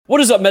What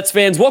is up, Mets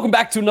fans? Welcome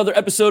back to another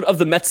episode of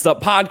the Mets Up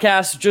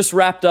podcast. Just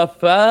wrapped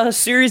up a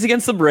series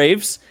against the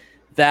Braves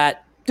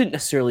that didn't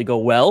necessarily go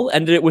well.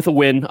 Ended it with a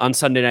win on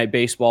Sunday Night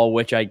Baseball,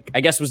 which I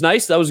guess was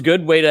nice. That was a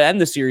good way to end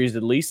the series,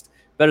 at least.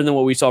 Better than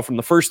what we saw from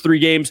the first three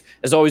games.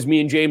 As always,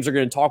 me and James are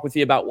going to talk with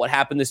you about what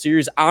happened this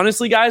series.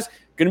 Honestly, guys,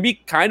 going to be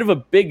kind of a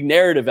big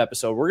narrative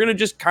episode. We're going to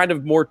just kind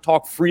of more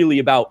talk freely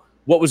about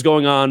what was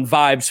going on,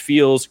 vibes,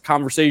 feels,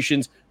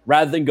 conversations,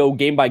 rather than go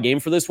game by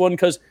game for this one,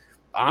 because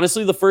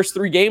honestly, the first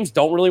three games,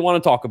 don't really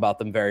want to talk about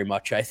them very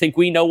much. I think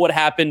we know what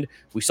happened.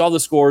 We saw the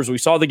scores. We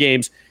saw the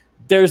games.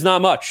 There's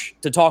not much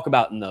to talk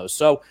about in those.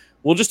 So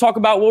we'll just talk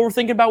about what we're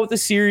thinking about with the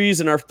series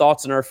and our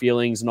thoughts and our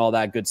feelings and all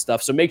that good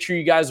stuff. So make sure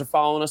you guys are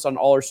following us on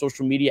all our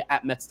social media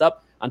at MetsUp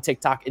on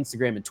TikTok,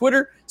 Instagram, and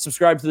Twitter.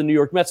 Subscribe to the New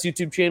York Mets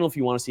YouTube channel if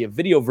you want to see a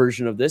video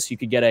version of this. You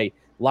could get a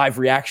live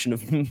reaction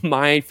of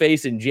my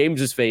face and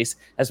James's face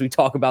as we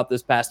talk about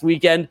this past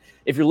weekend.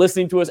 If you're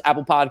listening to us,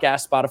 Apple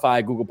Podcasts,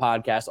 Spotify, Google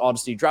Podcasts,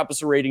 Odyssey, drop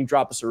us a rating,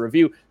 drop us a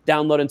review,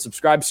 download and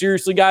subscribe.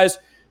 Seriously, guys,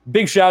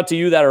 big shout out to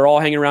you that are all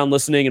hanging around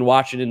listening and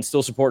watching and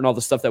still supporting all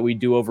the stuff that we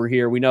do over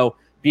here. We know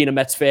being a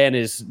Mets fan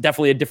is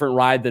definitely a different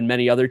ride than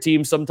many other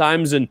teams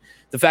sometimes. And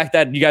the fact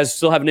that you guys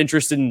still have an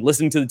interest in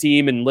listening to the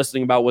team and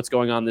listening about what's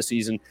going on this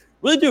season,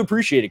 really do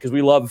appreciate it because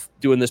we love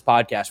doing this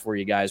podcast for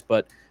you guys.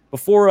 But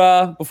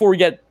before we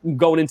get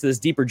going into this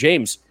deeper,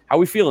 James, how are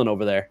we feeling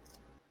over there?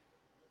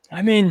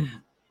 I mean,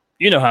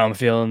 you know how I'm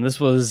feeling. This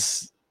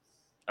was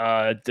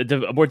a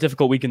more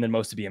difficult weekend than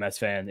most to be a Mets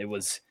fan.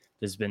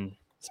 It's been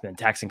a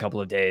taxing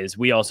couple of days.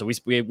 We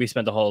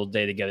spent the whole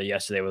day together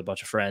yesterday with a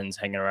bunch of friends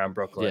hanging around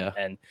Brooklyn,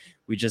 and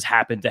we just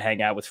happened to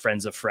hang out with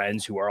friends of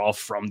friends who are all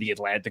from the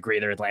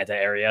greater Atlanta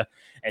area,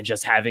 and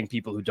just having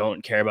people who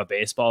don't care about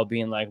baseball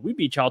being like, "We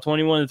beat y'all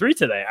 21-3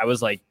 today." I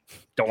was like,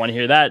 "Don't want to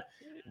hear that."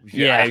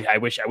 Yeah, I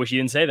wish you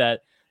didn't say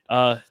that.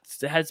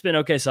 It's been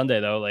okay Sunday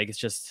though. Like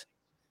it's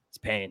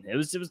pain. It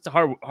was a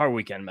hard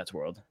weekend, Mets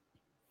world.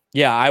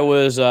 Yeah, I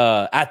was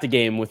at the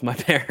game with my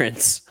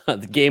parents. The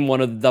game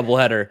one of the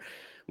doubleheader.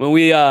 When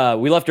we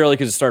left early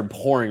because it started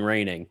pouring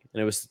raining,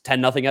 and it was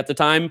 10-0 at the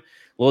time.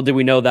 Little did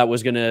we know that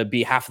was going to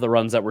be half of the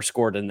runs that were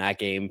scored in that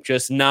game.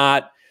 Just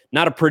not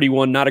a pretty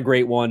one, not a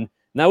great one.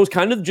 And that was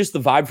kind of just the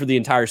vibe for the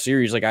entire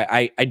series. Like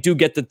I do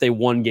get that they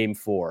won Game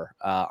 4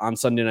 on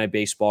Sunday Night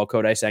Baseball.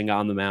 Kodai Senga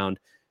on the mound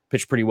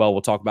pitched pretty well.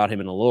 We'll talk about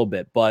him in a little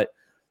bit, but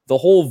the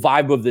whole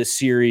vibe of this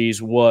series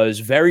was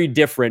very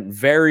different,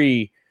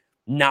 very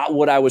not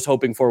what I was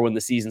hoping for when the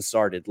season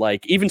started.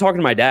 Like even talking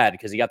to my dad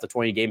because he got the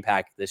 20 game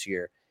pack this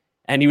year.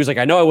 And he was like,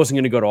 I know I wasn't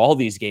going to go to all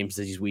these games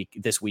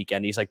this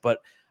weekend. He's like, but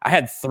I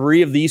had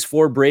 3 of these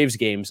 4 Braves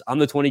games on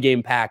the 20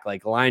 game pack,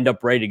 like lined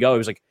up, ready to go. He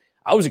was like,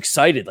 I was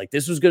excited. Like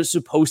this was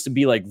supposed to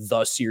be like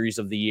the series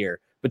of the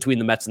year between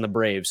the Mets and the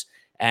Braves.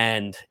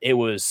 And it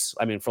was,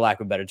 I mean, for lack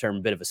of a better term,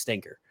 a bit of a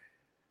stinker.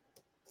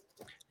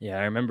 Yeah,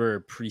 I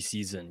remember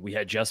preseason, we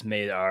had just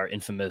made our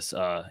infamous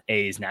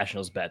A's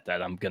Nationals bet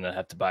that I'm going to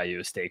have to buy you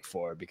a steak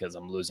for because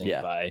I'm losing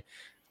by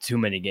too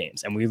many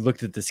games. And we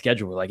looked at the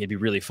schedule. We're like, it'd be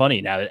really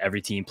funny now that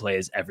every team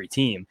plays every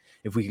team.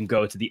 If we can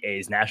go to the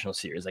A's National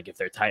Series, like if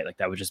they're tight, like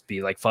that would just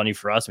be like funny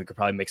for us. We could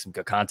probably make some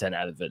good content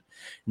out of it.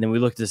 And then we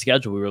looked at the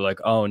schedule. We were like,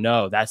 oh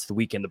no, that's the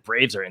weekend the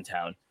Braves are in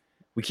town.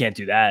 We can't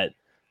do that.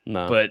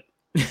 No. But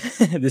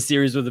the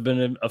series would have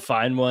been a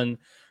fine one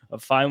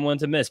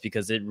to miss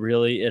because it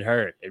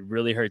hurt. It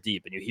really hurt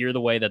deep. And you hear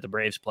the way that the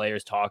Braves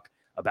players talk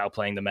about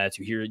playing the Mets.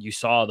 You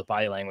saw the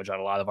body language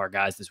on a lot of our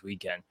guys this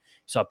weekend.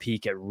 Saw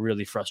Pete get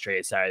really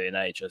frustrated Saturday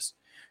night, just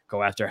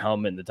go after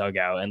Helmet in the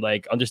dugout, and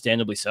like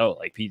understandably so.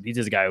 Like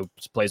Pete's a guy who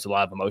plays with a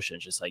lot of emotion.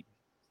 Just like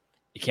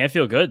you can't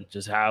feel good,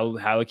 just how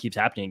it keeps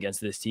happening against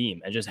this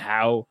team, and just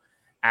how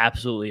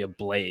absolutely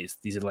ablaze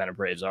these Atlanta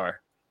Braves are.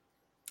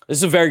 This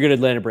is a very good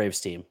Atlanta Braves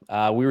team.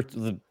 We were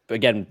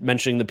again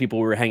mentioning the people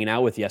we were hanging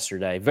out with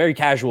yesterday. Very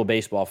casual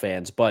baseball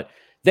fans, but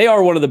they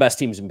are one of the best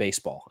teams in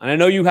baseball. And I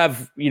know you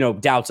have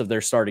doubts of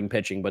their starting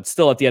pitching, but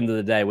still, at the end of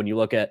the day, when you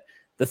look at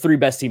the 3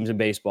 best teams in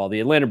baseball, the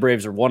Atlanta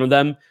Braves are one of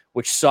them,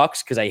 which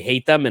sucks because I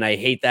hate them and I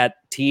hate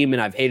that team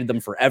and I've hated them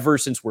forever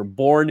since we're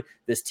born.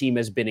 This team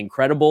has been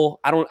incredible.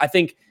 I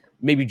think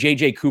maybe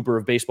JJ Cooper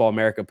of Baseball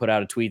America put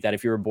out a tweet that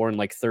if you were born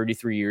like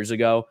 33 years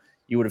ago,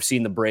 you would have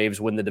seen the Braves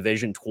win the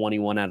division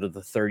 21 out of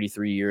the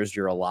 33 years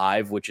you're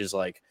alive, which is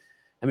like,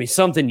 I mean,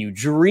 something you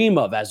dream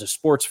of as a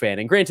sports fan.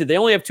 And granted, they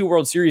only have 2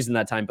 World Series in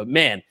that time, but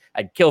man,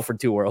 I'd kill for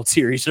 2 World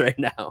Series right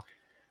now.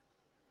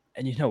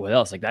 And you know what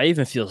else? Like that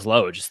even feels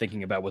low just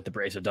thinking about what the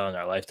Braves have done in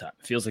our lifetime.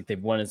 It feels like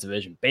they've won this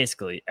division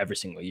basically every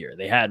single year.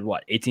 They had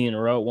 18 in a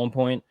row at one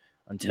point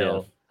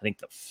until I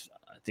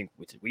think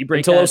we break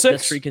until that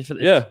 06. Streak.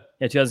 Yeah,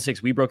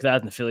 2006 we broke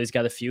that, and the Phillies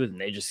got a few, and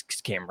they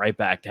just came right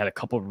back. They had a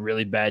couple of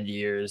really bad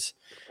years.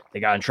 They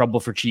got in trouble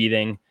for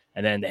cheating,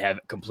 and then they have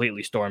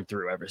completely stormed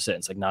through ever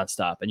since, like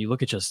nonstop. And you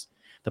look at just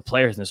the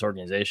players in this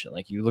organization.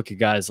 Like you look at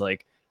guys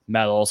like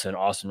Matt Olson,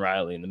 Austin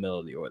Riley in the middle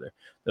of the order.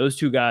 Those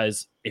 2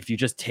 guys, if you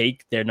just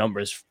take their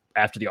numbers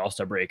after the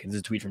All-Star break, and this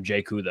is a tweet from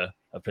Jay Kuda,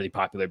 a pretty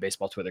popular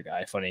baseball Twitter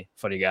guy, funny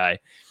guy,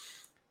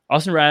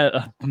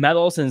 Matt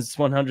Olson's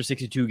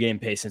 162 game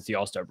pace since the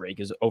All-Star break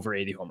is over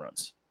 80 home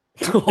runs.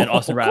 And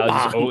Austin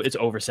Riley's it's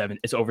over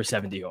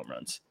 70 home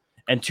runs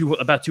and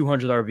about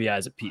 200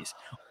 RBIs apiece.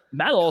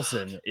 Matt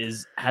Olson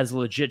has a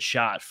legit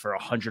shot for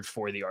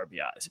 140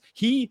 RBIs.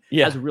 He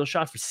has a real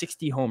shot for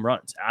 60 home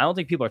runs. I don't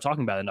think people are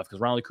talking about it enough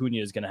because Ronald Acuna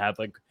is going to have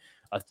like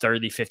a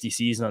 30-50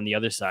 season on the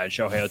other side.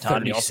 Shohei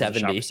Ohtani also has a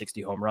shot for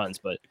 60 home runs,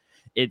 but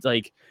it's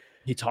like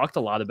he talked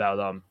a lot about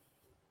an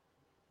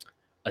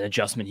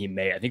adjustment he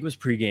made. I think it was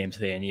pregame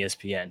today on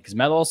ESPN because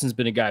Matt Olson's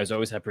been a guy who's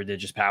always had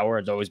prodigious power.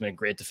 Has always been a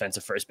great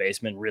defensive first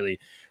baseman, really,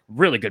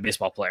 really good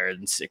baseball player.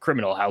 And it's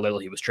criminal how little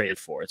he was traded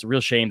for. It's a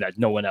real shame that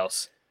no one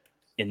else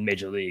in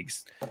major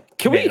leagues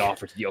made an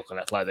offer to the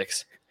Oakland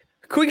Athletics.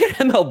 Can we get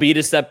MLB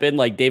to step in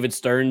like David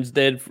Stern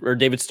did for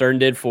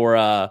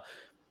the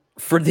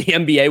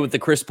NBA with the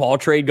Chris Paul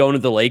trade going to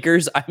the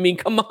Lakers? I mean,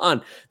 come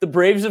on. The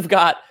Braves have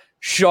got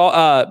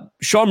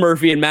Sean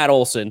Murphy and Matt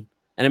Olson.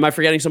 And am I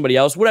forgetting somebody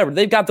else? Whatever.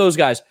 They've got those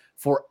guys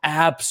for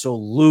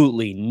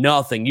absolutely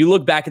nothing. You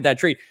look back at that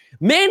trade.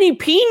 Manny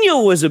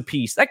Pino was a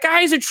piece. That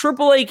guy is a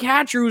AAA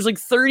catcher who's like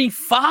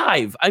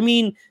 35. I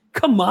mean,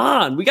 come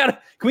on.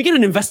 Can we get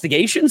an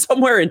investigation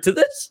somewhere into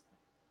this?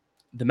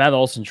 The Matt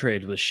Olson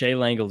trade was Shea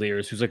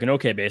Langoliers, who's like an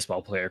okay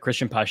baseball player,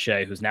 Christian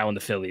Pache, who's now in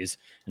the Phillies,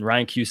 and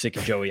Ryan Cusick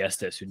and Joey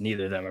Estes, who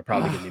neither of them are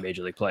probably going to be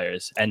major league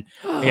players. And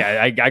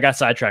yeah, I got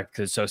sidetracked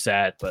because it's so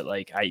sad, but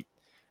like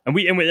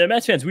the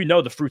Mets fans, we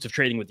know the fruits of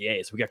trading with the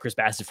A's. We got Chris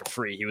Bassett for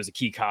free. He was a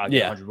key cog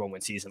in a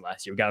 101-win season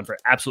last year. We got him for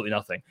absolutely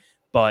nothing.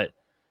 But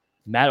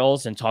Matt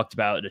Olson talked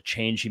about a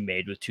change he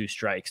made with two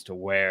strikes to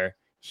where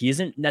he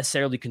isn't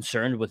necessarily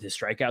concerned with his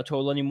strikeout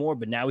total anymore,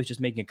 but now he's just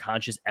making a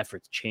conscious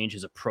effort to change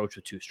his approach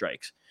with two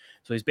strikes.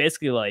 So he's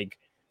basically like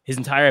his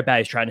entire at bat,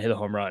 he's trying to hit a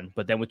home run,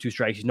 but then with two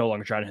strikes, he's no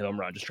longer trying to hit a home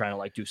run, just trying to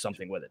like do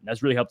something with it. And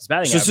that's really helped his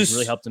batting average,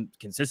 really helped him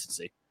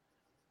consistency.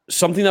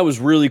 Something that was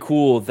really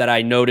cool that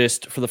I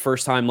noticed for the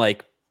first time,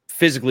 like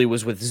physically,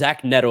 was with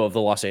Zach Neto of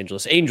the Los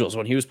Angeles Angels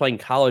when he was playing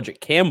college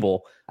at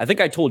Campbell. I think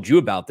I told you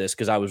about this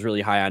because I was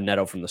really high on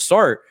Neto from the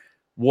start.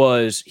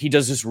 Was he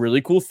does this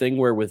really cool thing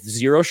where with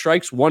 0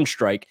 strikes, 1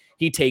 strike,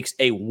 he takes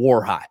a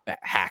war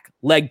hack,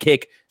 leg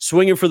kick,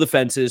 swinging for the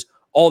fences,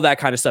 all that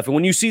kind of stuff. And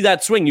when you see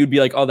that swing, you'd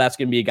be like, oh, that's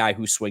going to be a guy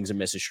who swings and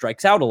misses,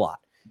 strikes out a lot.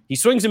 He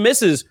swings and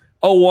misses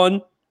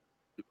 0-1,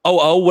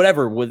 0-0,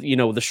 whatever, with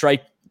the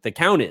strike, the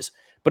count is.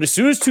 But as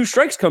soon as 2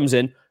 strikes comes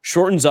in,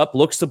 shortens up,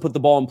 looks to put the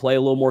ball in play, a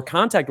little more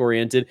contact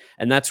oriented.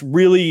 And that's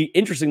really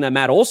interesting that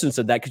Matt Olson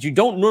said that because you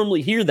don't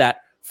normally hear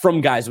that from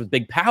guys with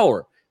big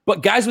power.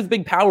 But guys with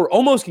big power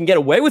almost can get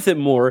away with it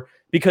more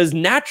because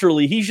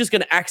naturally he's just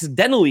going to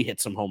accidentally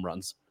hit some home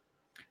runs.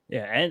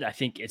 Yeah, and I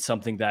think it's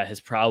something that there's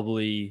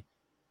probably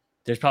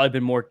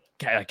been more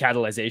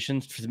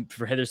catalyzation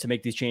for hitters to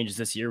make these changes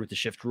this year with the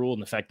shift rule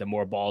and the fact that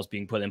more balls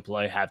being put in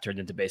play have turned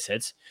into base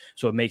hits.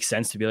 So it makes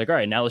sense to be like, all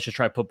right, now let's just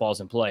try to put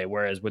balls in play.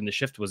 Whereas when the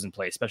shift was in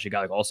play, especially a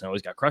guy like Olson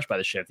always got crushed by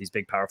the shift, these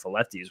big, powerful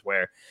lefties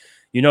where,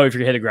 if you're going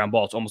to hit a ground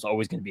ball, it's almost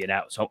always going to be an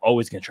out. So I'm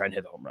always going to try and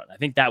hit a home run. I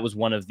think that was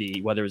one of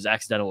the, whether it was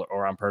accidental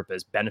or on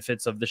purpose,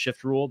 benefits of the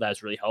shift rule that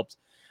has really helped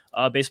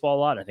baseball a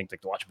lot. I think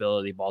like the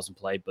watchability, balls in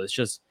play, but it's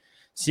just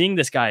seeing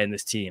this guy in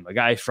this team, a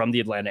guy from the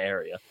Atlanta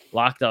area,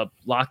 locked up.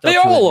 They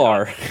all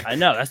are. I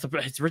know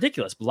it's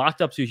ridiculous.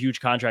 Locked up to a huge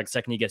contract. The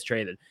second he gets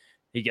traded,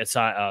 he gets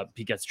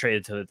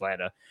traded to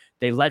Atlanta.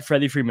 They let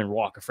Freddie Freeman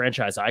walk, a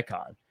franchise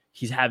icon.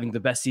 He's having the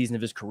best season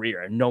of his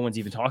career, and no one's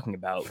even talking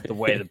about the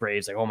way the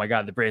Braves, like, oh my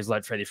God, the Braves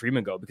let Freddie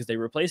Freeman go because they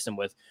replaced him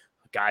with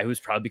a guy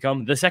who's probably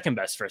become the second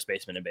best first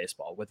baseman in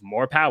baseball with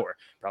more power,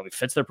 probably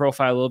fits their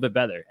profile a little bit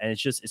better. And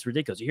it's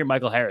ridiculous. You hear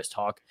Michael Harris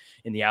talk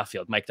in the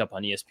outfield, mic'd up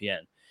on ESPN,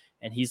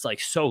 and he's like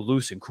so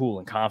loose and cool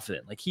and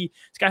confident. Like this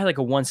guy had like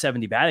a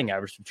 170 batting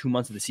average for 2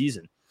 months of the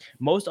season.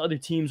 Most other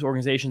teams,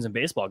 organizations in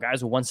baseball,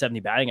 guys with 170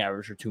 batting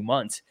average for 2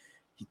 months,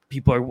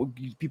 people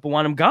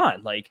want him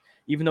gone. Like,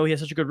 even though he had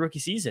such a good rookie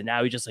season,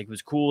 now he just like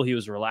was cool. He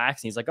was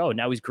relaxed. And he's like, oh,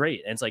 now he's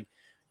great. And it's like,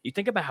 you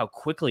think about how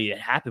quickly it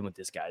happened with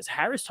this guy.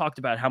 Harris talked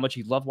about how much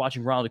he loved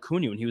watching Ronald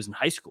Acuna when he was in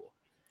high school.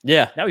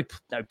 Yeah. Now he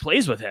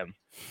plays with him.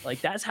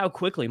 Like, that's how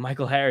quickly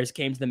Michael Harris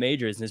came to the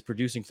majors and is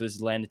producing for this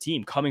Atlanta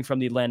team, coming from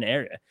the Atlanta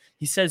area.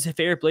 He says his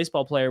favorite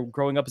baseball player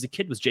growing up as a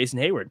kid was Jason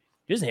Hayward.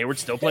 Jason Hayward's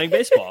still playing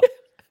baseball. And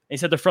he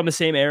said they're from the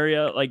same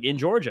area, like in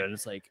Georgia. And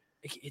it's like,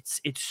 it's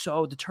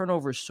so, the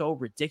turnover is so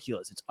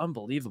ridiculous. It's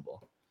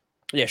unbelievable.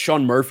 Yeah,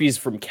 Sean Murphy's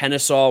from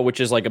Kennesaw, which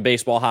is like a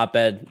baseball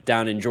hotbed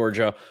down in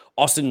Georgia.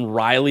 Austin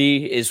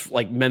Riley is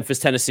like Memphis,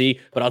 Tennessee.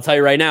 But I'll tell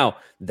you right now,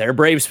 they're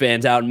Braves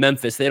fans out in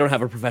Memphis. They don't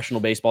have a professional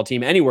baseball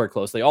team anywhere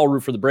close. They all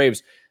root for the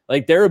Braves.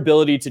 Like, their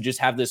ability to just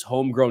have this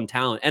homegrown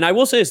talent. And I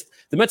will say this,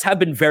 the Mets have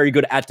been very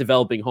good at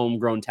developing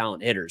homegrown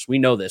talent hitters. We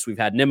know this. We've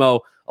had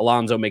Nimmo,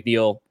 Alonso,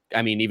 McNeil.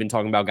 I mean, even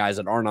talking about guys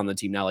that aren't on the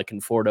team now, like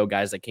Conforto,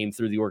 guys that came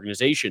through the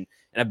organization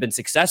and have been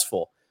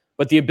successful.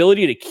 But the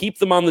ability to keep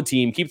them on the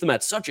team, keep them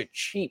at such a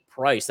cheap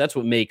price, that's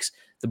what makes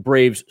the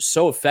Braves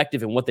so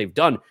effective in what they've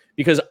done.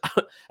 Because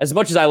as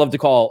much as I love to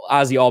call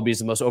Ozzie Albies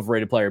the most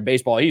overrated player in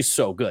baseball, he's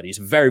so good. He's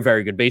a very,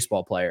 very good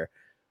baseball player.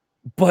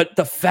 But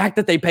the fact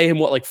that they pay him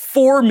like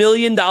 $4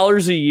 million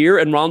a year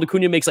and Ronald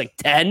Acuna makes like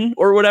 10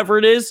 or whatever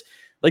it is,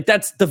 like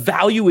that's the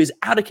value is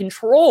out of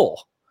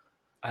control.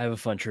 I have a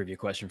fun trivia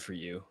question for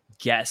you.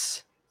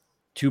 Guess,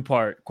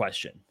 2-part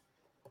question.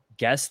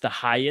 Guess the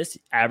highest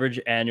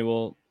average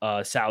annual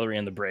salary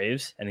on the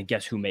Braves, and then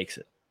guess who makes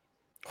it.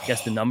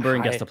 Guess the number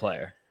and guess the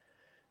player.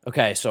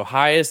 Okay, so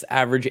highest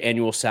average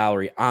annual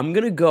salary. I'm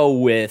going to go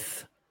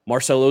with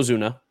Marcell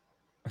Ozuna.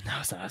 No,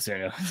 it's not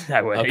Ozuna.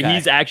 Okay.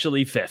 He's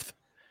actually 5th.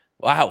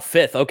 Wow,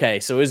 5th. Okay,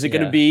 so is it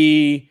going to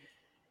be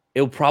 –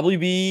 it'll probably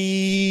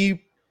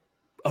be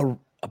a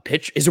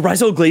pitch. Is it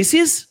Raisel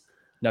Iglesias?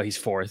 No, he's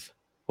 4th.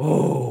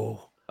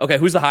 Oh. Okay,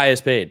 who's the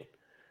highest paid?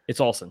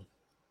 It's Olsen.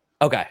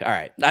 Okay, all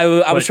right.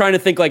 I was trying to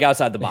think like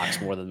outside the box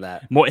more than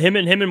that. Him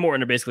and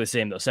Morton are basically the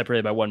same though,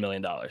 separated by $1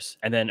 million.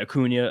 And then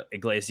Acuna,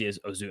 Iglesias,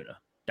 Ozuna.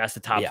 That's the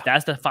top. Yeah.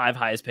 That's the 5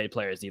 highest paid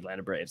players in the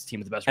Atlanta Braves,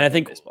 team with the best record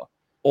in baseball.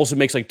 Also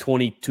makes like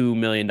 $22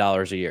 million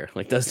a year.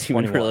 Like doesn't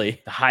even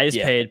really. The highest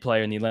paid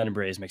player in the Atlanta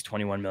Braves makes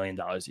 $21 million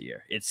a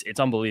year. It's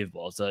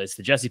unbelievable. So it's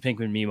the Jesse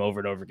Pinkman meme over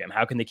and over again.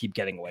 How can they keep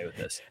getting away with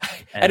this?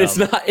 And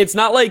it's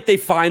not like they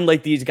find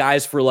like these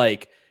guys for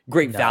like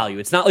great value.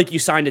 It's not like you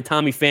signed a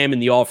Tommy Pham in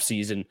the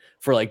offseason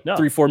for like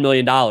 $3-4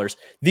 million.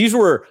 These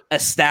were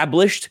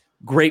established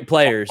great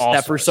players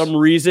that for some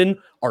reason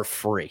are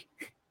free.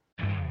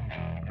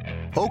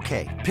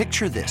 Okay,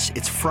 picture this.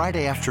 It's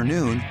Friday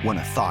afternoon when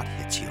a thought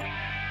hits you.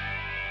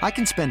 I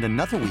can spend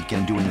another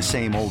weekend doing the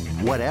same old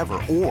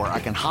whatever, or I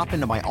can hop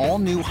into my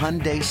all-new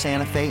Hyundai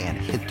Santa Fe and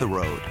hit the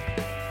road.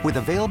 With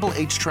available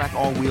H-Track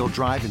all-wheel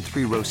drive and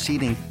 3-row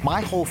seating,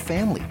 my whole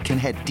family can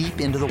head deep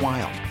into the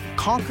wild.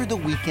 Conquer the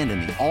weekend in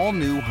the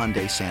all-new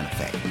Hyundai Santa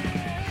Fe.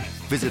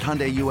 Visit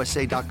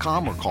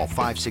HyundaiUSA.com or call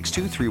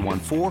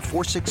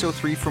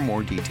 562-314-4603 for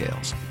more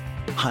details.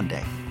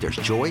 Hyundai, there's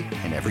joy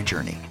in every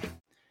journey.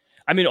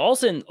 I mean, the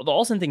Olsen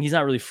thing, he's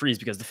not really freeze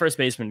because the first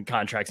baseman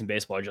contracts in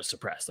baseball are just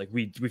suppressed. Like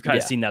we've kind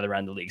of seen that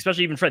around the league,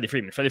 especially even Freddie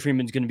Freeman. Freddie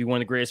Freeman's going to be one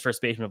of the greatest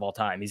first basemen of all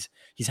time. He's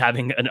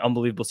having an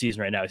unbelievable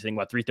season right now. He's hitting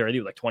about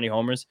 330 with like 20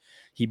 homers.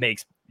 I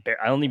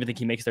don't even think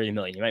he makes 30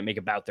 million. He might make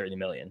about 30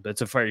 million, but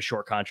it's a very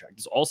short contract.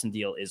 This Olsen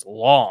deal is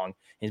long.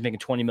 He's making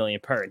 20 million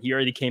per, and he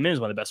already came in as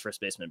one of the best first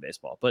basemen in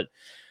baseball. But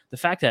the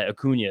fact that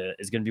Acuna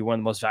is going to be one of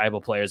the most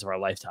valuable players of our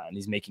lifetime,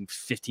 he's making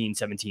 15,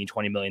 17,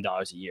 20 million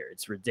dollars a year.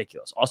 It's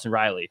ridiculous. Austin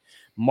Riley,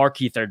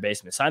 marquee third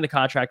baseman, signed the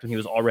contract when he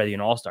was already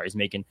an all-star. He's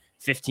making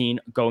 15,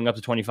 going up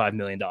to $25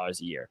 million a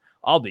year.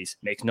 Albies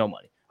makes no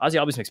money. Ozzy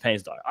Albies makes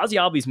pennies a dollar. Ozzy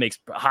Albies makes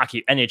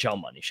hockey,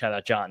 NHL money. Shout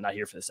out John, not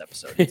here for this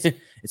episode.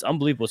 It's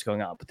unbelievable what's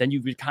going on. But then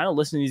you kind of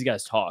listen to these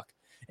guys talk,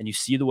 and you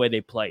see the way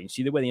they play, you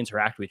see the way they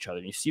interact with each other,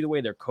 and you see the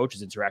way their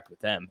coaches interact with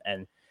them.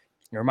 And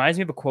it reminds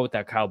me of a quote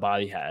that Kyle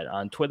Boddy had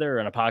on Twitter or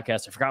on a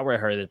podcast. I forgot where I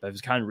heard it, but it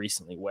was kind of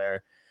recently,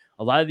 where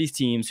a lot of these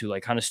teams who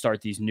like kind of start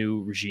these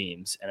new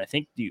regimes, and I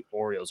think the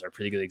Orioles are a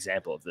pretty good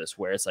example of this,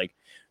 where it's like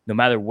no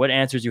matter what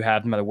answers you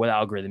have, no matter what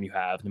algorithm you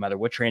have, no matter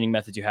what training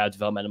methods you have,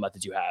 developmental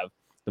methods you have,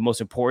 the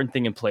most important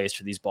thing in place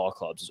for these ball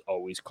clubs is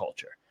always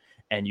culture.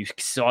 And you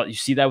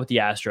see that with the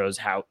Astros,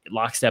 how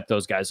lockstep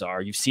those guys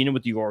are. You've seen it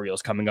with the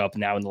Orioles coming up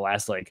now in the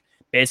last like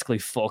basically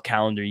full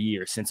calendar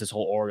year since this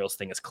whole Orioles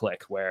thing has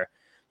clicked, where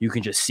you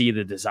can just see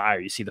the desire,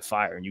 you see the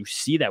fire, and you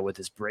see that with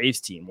this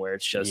Braves team where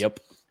it's just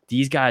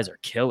these guys are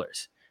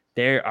killers.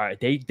 They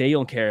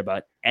don't care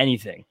about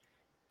anything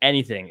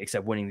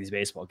except winning these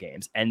baseball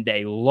games, and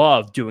they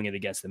love doing it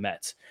against the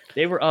Mets.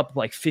 They were up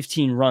like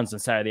 15 runs on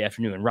Saturday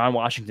afternoon. Ron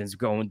Washington's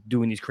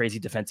doing these crazy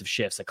defensive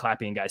shifts, like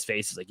clapping in guys'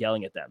 faces, like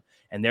yelling at them,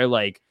 and they're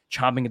like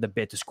chomping at the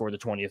bit to score the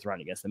 20th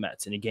run against the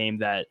Mets in a game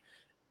that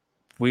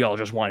we all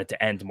just wanted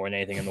to end more than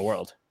anything in the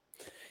world.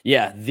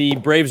 Yeah, the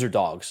Braves are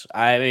dogs.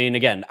 I mean,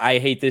 again, I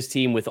hate this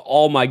team with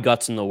all my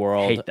guts in the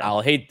world.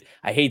 I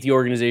hate the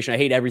organization. I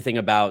hate everything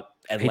about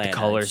Atlanta. I hate the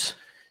colors.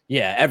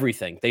 Yeah,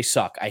 everything. They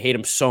suck. I hate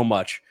them so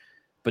much.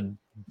 But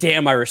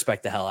damn, I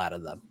respect the hell out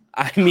of them.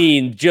 I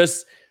mean,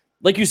 just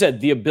like you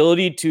said, the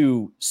ability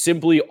to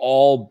simply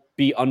all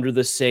be under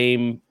the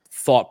same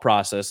thought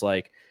process.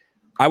 Like,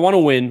 I want to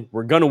win.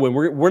 We're going to win.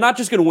 We're not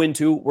just going to win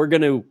too. We're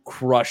going to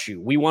crush you.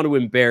 We want to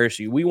embarrass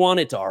you. We want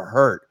it to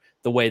hurt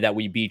the way that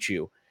we beat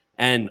you.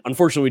 And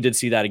unfortunately, we did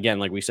see that again,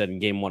 like we said in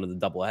game 1 of the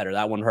doubleheader.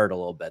 That one hurt a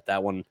little bit.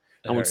 That one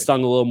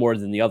stung a little more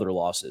than the other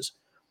losses.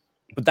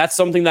 But that's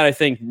something that I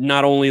think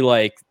not only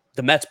like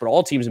the Mets, but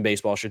all teams in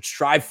baseball should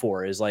strive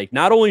for, is like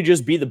not only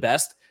just be the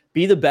best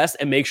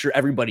and make sure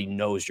everybody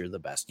knows you're the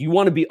best. You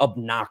want to be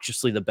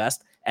obnoxiously the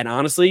best. And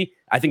honestly,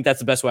 I think that's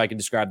the best way I can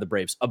describe the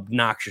Braves.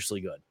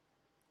 Obnoxiously good.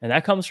 And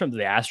that comes from the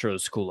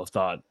Astros school of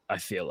thought, I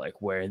feel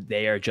like, where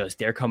they're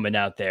coming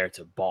out there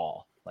to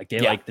ball. Like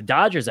like the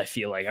Dodgers, I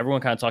feel like everyone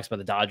kind of talks about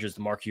the Dodgers,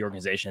 the marquee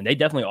organization. And they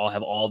definitely all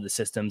have all the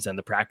systems and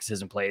the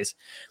practices in place.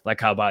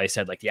 Like how Bobby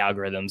said, like the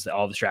algorithms,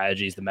 all the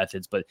strategies, the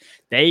methods, but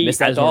they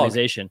as an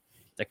organization,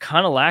 they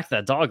kind of lack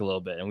that dog a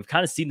little bit. And we've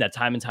kind of seen that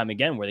time and time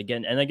again, where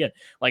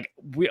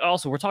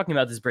we're talking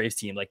about this Braves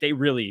team. Like they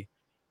really,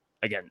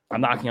 again,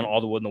 I'm knocking on all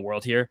the wood in the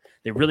world here.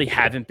 They really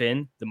haven't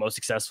been the most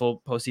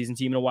successful postseason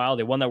team in a while.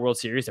 They won that World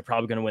Series. They're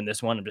probably going to win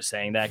this one. I'm just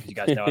saying that because you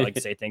guys know I like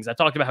to say things. I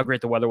talked about how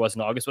great the weather was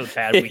in August. What a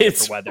bad weekend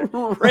for weather.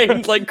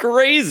 Rained like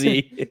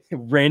crazy.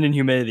 Rain and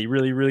humidity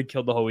really, really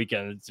killed the whole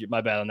weekend. It's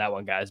my bad on that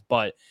one, guys.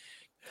 But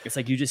it's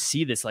like you just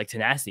see this like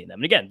tenacity in them.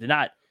 And again, they're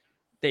not.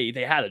 They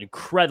had an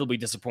incredibly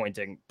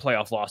disappointing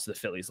playoff loss to the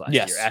Phillies last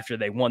year after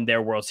they won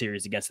their World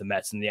Series against the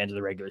Mets in the end of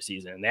the regular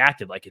season. And they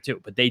acted like it too.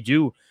 But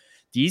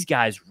these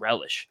guys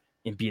relish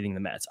in beating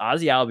the Mets.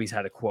 Ozzie Albies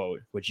had a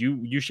quote, which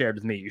you shared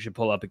with me. You should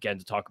pull up again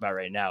to talk about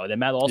right now. And then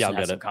Matt also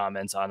had some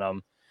comments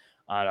on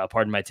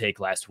Pardon My Take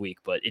last week.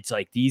 But it's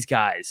like these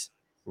guys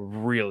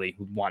really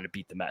want to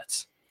beat the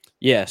Mets.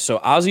 Yeah, so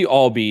Ozzie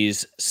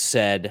Albies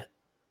said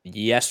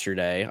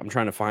yesterday, I'm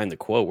trying to find the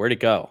quote. Where'd it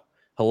go?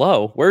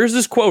 Hello? Where's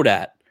this quote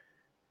at?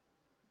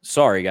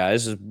 Sorry,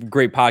 guys. This is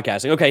great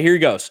podcasting. Okay, here he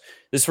goes.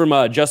 This is from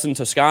Justin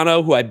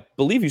Toscano, who I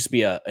believe used to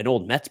be an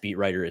old Mets beat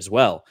writer as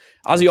well.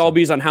 Ozzie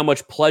Albies on how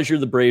much pleasure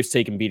the Braves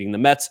take in beating the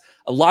Mets.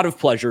 A lot of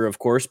pleasure, of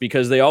course,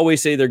 because they always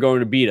say they're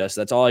going to beat us.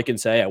 That's all I can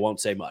say. I won't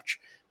say much.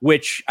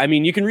 Which, I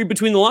mean, you can read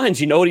between the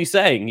lines. You know what he's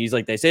saying. He's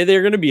like, they say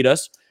they're going to beat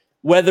us.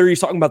 Whether he's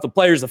talking about the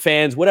players, the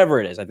fans, whatever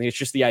it is. I think it's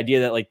just the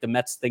idea that like the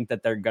Mets think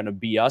that they're going to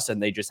beat us and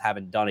they just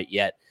haven't done it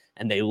yet.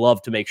 And they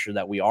love to make sure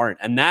that we aren't.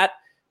 And that,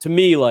 to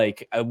me,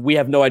 like we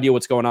have no idea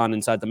what's going on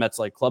inside the Mets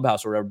like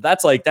clubhouse or whatever.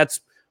 That's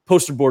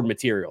poster board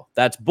material.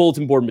 That's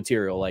bulletin board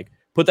material. Like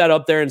put that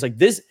up there and it's like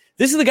this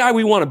is the guy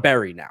we want to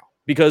bury now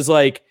because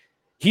like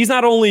he's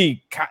not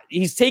only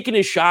he's taking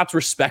his shots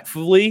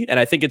respectfully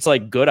and I think it's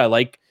like good. I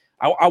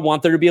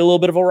want there to be a little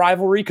bit of a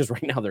rivalry because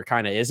right now there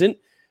kind of isn't.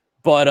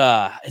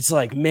 But it's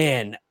like,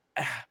 man,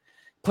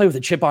 play with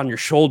a chip on your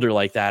shoulder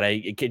like that.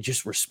 I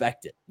just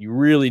respect it. You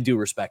really do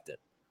respect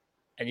it.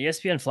 And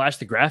ESPN flashed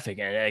the graphic.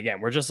 And again,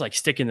 we're just like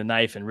sticking the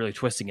knife and really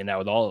twisting it now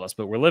with all of us,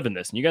 but we're living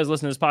this. And you guys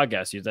listen to this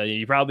podcast.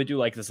 You probably do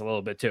like this a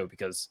little bit too,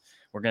 because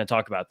we're going to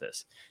talk about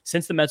this.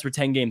 Since the Mets were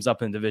 10 games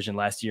up in the division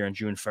last year on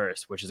June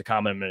 1st, which is a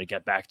comment I'm going to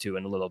get back to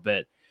in a little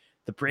bit,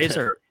 the Braves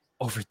are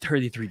over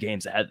 33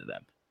 games ahead of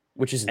them,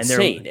 which is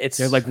insane.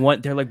 They're like one.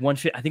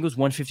 I think it was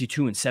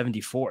 152 and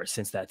 74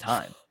 since that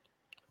time.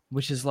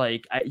 Which is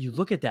like, you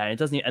look at that and it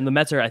doesn't, and the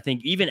Mets are, I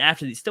think, even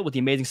after still with the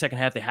amazing second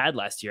half they had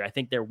last year, I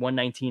think they're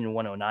 119 and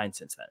 109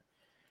 since then,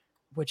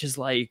 which is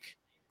like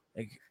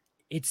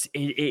it's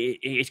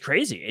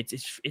crazy.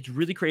 It's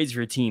really crazy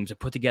for a team to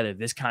put together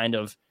this kind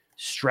of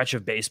stretch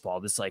of baseball,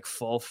 this like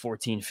full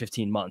 14,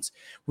 15 months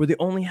where they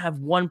only have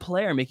one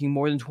player making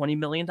more than $20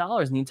 million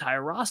in the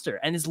entire roster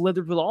and is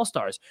littered with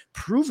all-stars,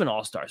 proven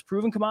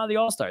commodity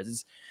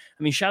all-stars.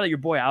 Shout out your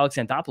boy Alex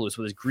Anthopoulos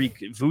with his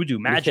Greek voodoo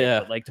magic,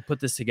 but like to put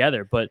this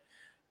together. But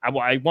I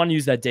want to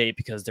use that date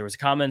because there was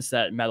comments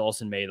that Matt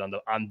Olson made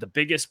on the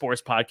biggest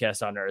sports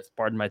podcast on earth,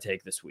 Pardon My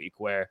Take, this week,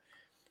 where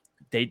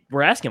they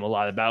were asking him a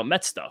lot about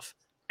Mets stuff.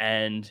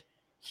 And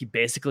he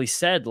basically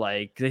said,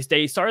 like,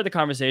 they started the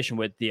conversation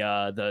with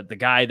the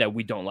guy that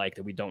we don't like,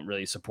 that we don't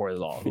really support at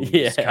all.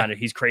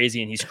 He's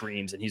crazy and he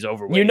screams and he's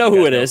overweight. You know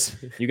who it is.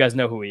 You guys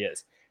know who he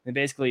is. And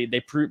basically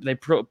they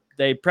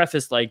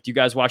prefaced like, do you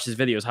guys watch his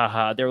videos?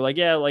 Haha. They were like,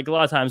 yeah, like a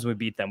lot of times when we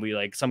beat them, we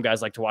like, some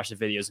guys like to watch the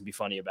videos and be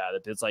funny about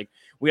it. But it's like,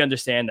 we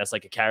understand that's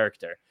like a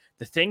character.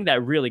 The thing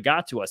that really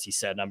got to us, he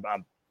said, and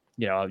I'm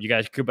you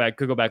guys could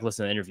go back,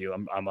 listen to the interview.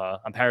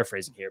 I'm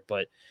paraphrasing here,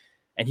 but,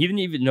 and he didn't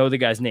even know the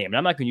guy's name. And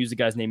I'm not going to use the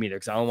guy's name either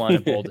because I don't want to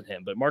embolden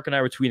him. But Mark and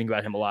I were tweeting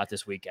about him a lot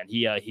this weekend.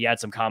 He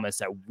had some comments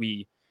that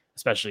we,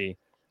 especially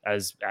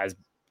as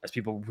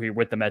people who are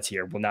with the Mets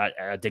here, will not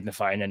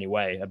dignify in any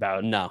way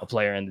about a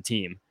player in the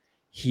team.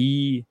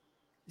 He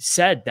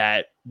said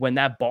that when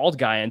that bald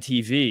guy on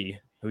TV,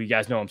 who you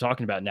guys know I'm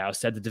talking about now,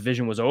 said the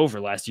division was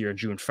over last year on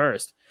June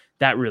 1st,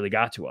 that really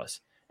got to us.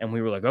 And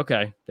we were like,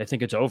 okay, they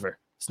think it's over.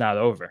 It's not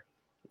over.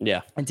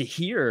 Yeah. And to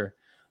hear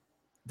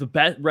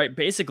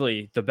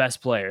basically the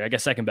best player, I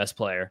guess second best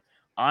player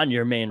on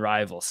your main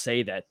rival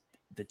say that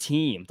the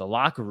team, the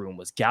locker room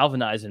was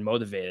galvanized and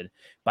motivated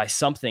by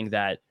something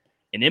that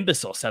an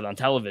imbecile said on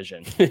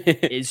television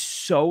is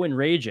so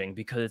enraging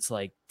because it's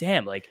like,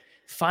 damn, like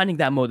finding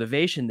that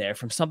motivation there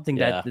from something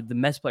that the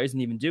Mets players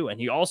didn't even do. And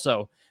he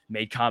also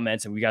made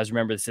comments, and we guys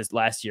remember this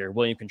last year,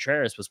 William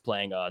Contreras was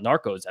playing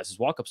Narcos as his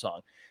walk-up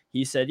song.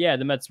 He said, yeah,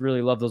 the Mets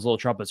really love those little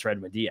trumpets for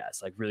Edwin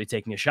Diaz, like really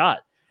taking a shot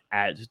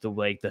at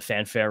the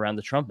fanfare around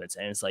the trumpets.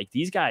 And it's like,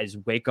 these guys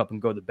wake up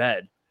and go to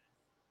bed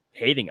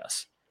hating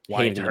us,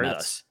 wanting to hurt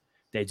us.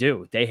 They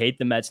do. They hate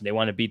the Mets and they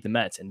want to beat the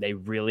Mets. And they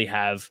really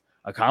have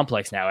a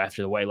complex now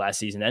after the way last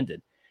season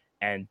ended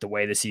and the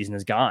way the season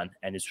has gone.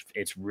 And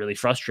it's really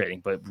frustrating.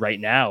 But right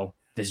now,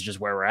 this is just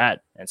where we're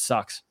at, and it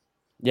sucks.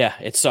 Yeah,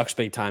 it sucks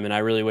big time. And I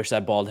really wish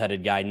that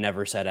bald-headed guy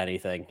never said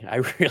anything. I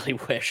really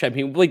wish. I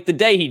mean, like the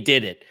day he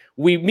did it,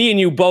 me and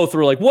you both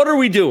were like, what are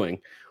we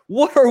doing?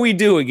 What are we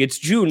doing? It's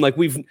June. Like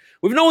we've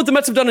known what the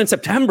Mets have done in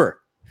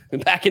September,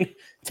 back in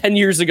 10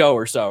 years ago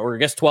or so, or I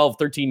guess 12,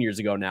 13 years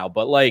ago now.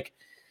 But like,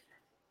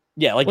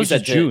 Yeah, like you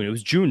said, June. It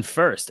was June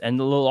 1st. And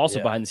a little also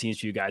Yeah. behind the scenes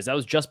for you guys. That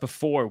was just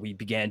before we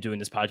began doing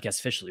this podcast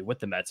officially with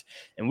the Mets.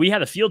 And we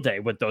had a field day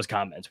with those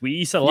comments.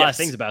 We said a lot of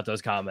things about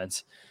those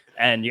comments.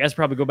 And you guys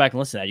probably go back and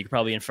listen to that. You could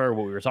probably infer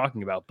what we were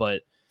talking about.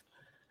 But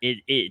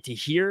it to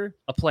hear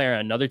a player on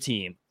another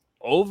team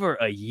over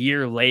a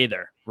year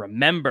later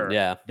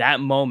remember that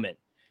moment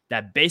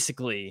that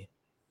basically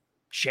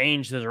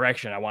changed the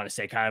direction, I want to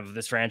say, kind of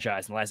this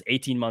franchise in the last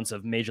 18 months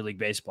of Major League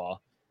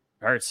Baseball.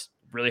 Hurts.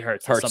 Really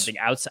hurts. Something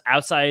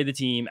outside of the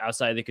team,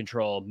 outside of the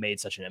control, made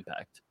such an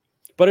impact.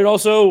 But it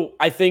also,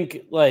 I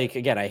think, like,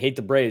 again, I hate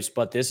the Braves,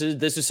 but this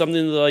is something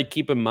to like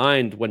keep in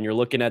mind when you're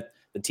looking at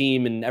the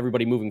team and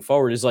everybody moving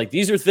forward. Is like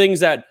these are things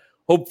that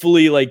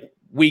hopefully like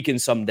we can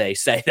someday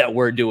say that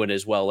we're doing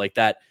as well. Like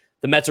that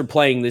the Mets are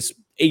playing this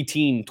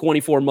 18,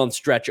 24 month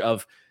stretch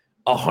of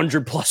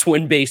 100+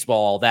 win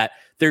baseball, that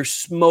they're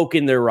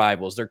smoking their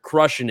rivals, they're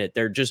crushing it,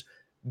 they're just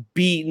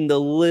beating the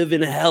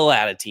living hell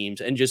out of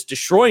teams and just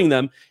destroying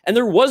them. And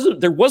there was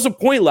a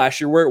point last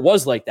year where it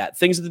was like that.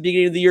 Things at the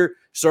beginning of the year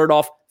started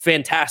off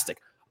fantastic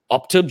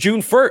up to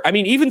June 1st. I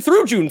mean, even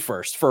through June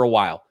 1st for a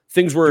while,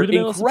 things were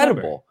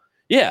incredible.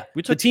 Yeah,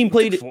 the team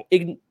played.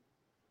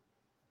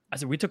 I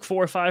said we took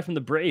 4 or 5 from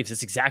the Braves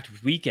this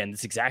exact weekend,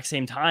 this exact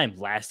same time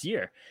last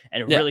year,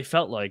 and it really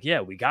felt like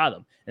we got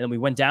them. And then we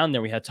went down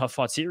there, we had tough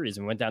fought series,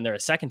 and we went down there a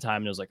second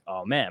time, and it was like,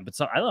 oh man. But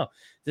I don't know,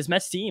 this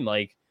Mets team,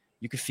 like,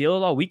 you could feel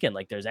it all weekend.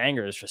 Like there's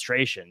anger, there's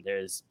frustration,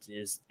 it's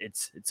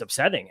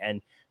upsetting,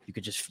 and you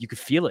could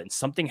feel it. And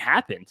something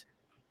happened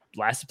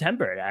last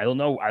September. I don't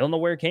know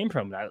where it came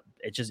from.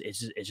 It's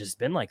just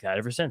been like that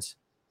ever since.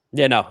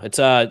 Yeah, no, it's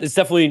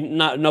definitely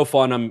no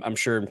fun. I'm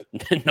sure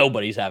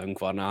nobody's having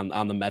fun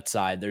on the Mets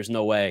side. There's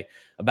no way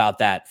about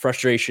that.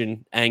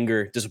 Frustration,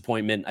 anger,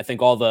 disappointment. I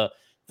think all the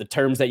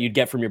terms that you'd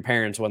get from your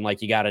parents when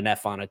like you got an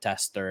F on a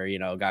test or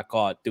got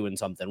caught doing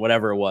something,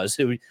 whatever it was,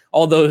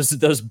 all those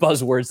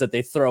buzzwords that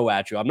they throw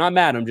at you. I'm not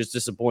mad. I'm just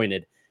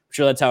disappointed. I'm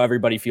sure that's how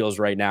everybody feels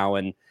right now.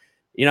 And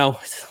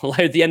light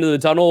at the end of the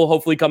tunnel,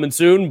 hopefully coming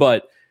soon.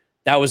 But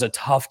that was a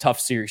tough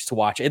series to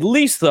watch. At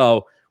least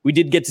though, we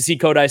did get to see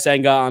Kodai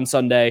Senga on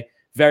Sunday.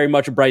 Very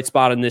much a bright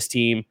spot on this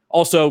team.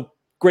 Also,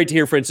 great to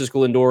hear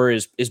Francisco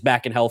Lindor is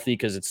back and healthy,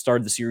 because it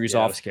started the series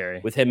off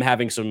with him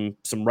having some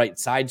right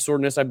side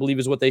soreness, I believe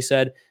is what they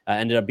said.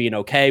 Ended up being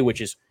okay,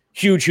 which is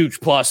huge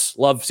plus.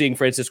 Love seeing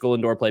Francisco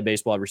Lindor play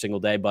baseball every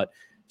single day. But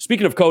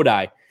speaking of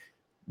Kodai,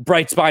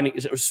 bright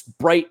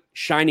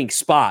shining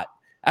spot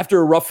after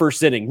a rough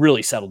first inning,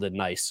 really settled in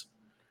nice.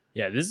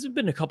 Yeah, this has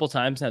been a couple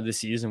times now this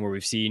season where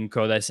we've seen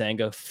Kodai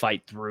Senga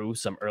fight through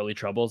some early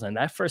troubles. And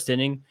that first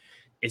inning,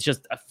 it's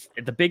just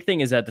the big thing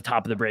is that the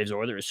top of the Braves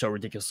order is so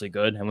ridiculously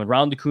good. And when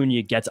Ronald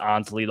Acuna gets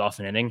on to lead off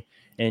an inning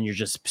and you're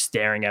just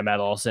staring at Matt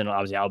Olson,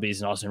 obviously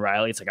Albies and Austin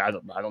Riley, it's like, I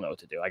don't know what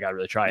to do. I got to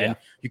really try. Yeah. And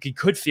you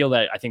could feel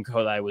that. I think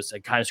Kodai was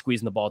like kind of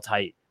squeezing the ball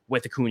tight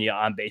with Acuna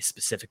on base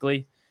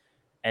specifically.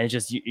 And it's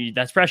just,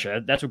 that's pressure.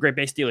 That's what great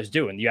base stealers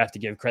do. And you have to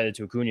give credit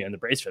to Acuna and the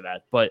Braves for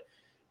that. But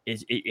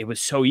it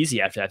was so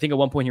easy after that. I think at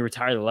one point he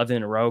retired 11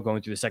 in a row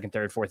going through the second,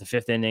 third, fourth, and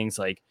fifth innings.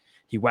 Like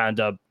he wound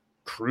up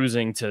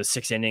cruising to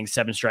 6 innings,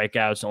 7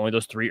 strikeouts, only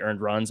those 3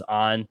 earned runs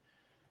on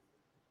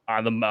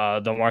the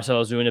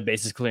Marcell Ozuna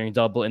bases clearing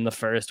double in the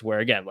first, where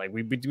again, like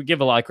we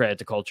give a lot of credit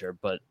to culture,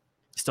 but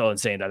still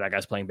insane that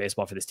guy's playing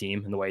baseball for this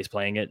team and the way he's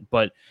playing it.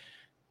 But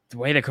the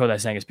way that Kodai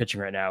Senga is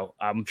pitching right now,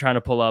 I'm trying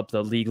to pull up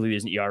the league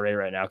leaders in ERA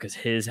right now because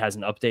his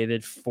hasn't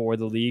updated for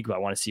the league, but I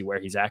want to see where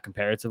he's at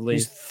comparatively.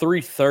 He's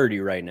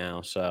 330 right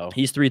now, so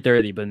he's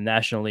 330, but in the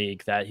National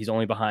League, that he's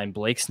only behind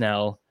Blake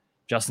Snell,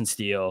 Justin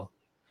Steele,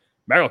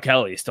 Merrill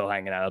Kelly is still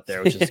hanging out up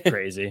there, which is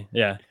crazy.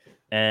 Yeah.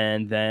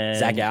 And then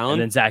Zach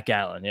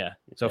Gallen. Yeah.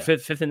 So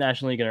fifth in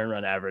National League and earned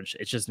run average.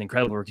 It's just an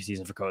incredible rookie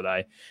season for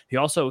Kodai.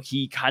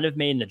 He kind of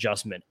made an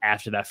adjustment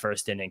after that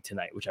first inning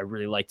tonight, which I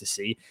really like to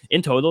see.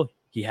 In total,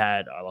 he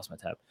had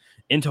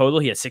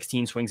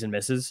 16 swings and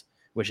misses,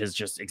 which is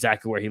just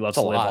exactly where he loves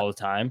to live all the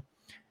time.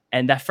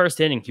 And that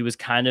first inning, he was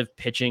kind of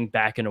pitching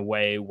back in a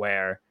way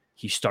where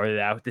he started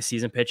out the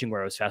season pitching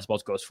where it was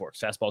fastballs, ghost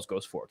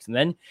forks. And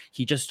then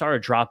he just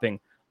started dropping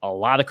a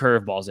lot of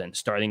curveballs in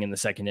starting in the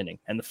second inning.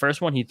 And the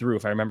first one he threw,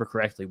 if I remember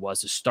correctly,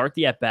 was to start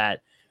the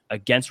at-bat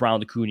against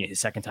Ronald Acuna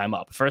his second time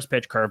up. First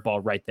pitch,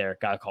 curveball right there,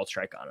 got a called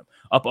strike on him.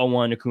 Up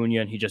 0-1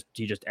 Acuna, and he just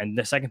and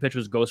the second pitch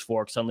was ghost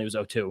fork, suddenly it was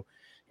 0-2.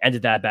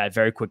 Ended that bat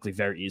very quickly,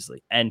 very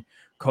easily. And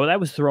Kodai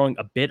was throwing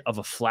a bit of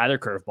a flatter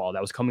curveball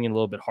that was coming in a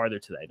little bit harder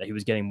today, that he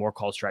was getting more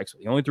called strikes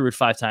with. He only threw it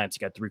 5 times. He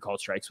got 3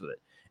 called strikes with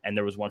it. And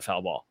there was 1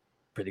 foul ball.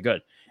 Pretty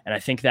good. And I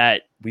think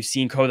that we've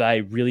seen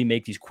Kodai really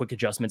make these quick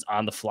adjustments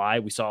on the fly.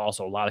 We saw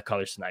also a lot of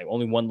colors tonight.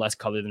 Only 1 less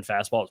color than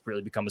fastball. It's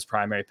really become his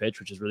primary pitch,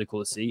 which is really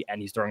cool to see. And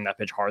he's throwing that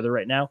pitch harder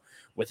right now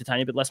with a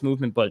tiny bit less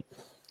movement. But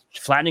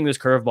flattening this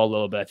curveball a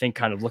little bit, I think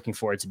kind of looking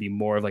for it to be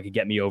more of like a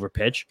get me over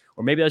pitch.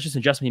 Or maybe that's just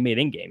an adjustment he made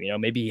in game.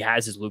 Maybe he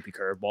has his loopy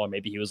curveball. Or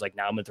maybe he was like,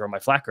 now I'm going to throw my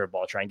flat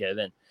curveball, try and get it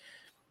in.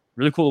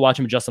 Really cool to watch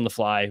him adjust on the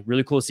fly.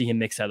 Really cool to see him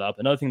mix that up.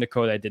 Another thing that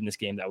Kodai did in this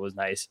game that was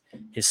nice,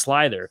 his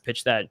slider,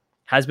 pitch that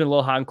has been a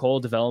little hot and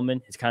cold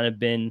development. It's kind of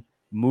been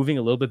moving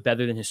a little bit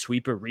better than his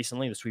sweeper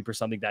recently. The sweeper is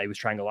something that he was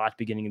trying a lot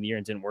beginning of the year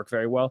and didn't work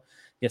very well.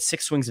 He had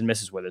 6 swings and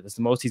misses with it. That's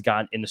the most he's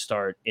gotten in the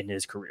start in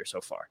his career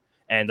so far.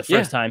 And the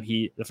first time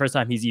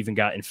he's even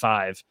gotten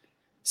 5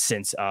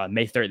 since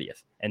May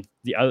 30th. And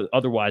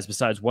otherwise,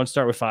 besides one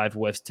start with 5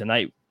 whiffs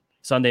tonight,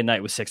 Sunday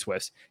night with 6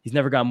 whiffs, he's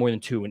never gotten more than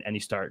 2 in any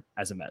start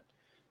as a Met.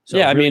 So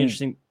really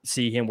interesting to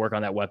see him work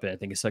on that weapon. I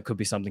think it could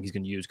be something he's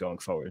going to use going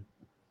forward.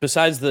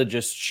 Besides the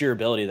just sheer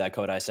ability that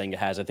Kodai Senga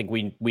has, I think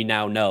we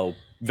now know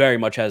very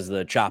much has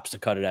the chops to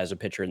cut it as a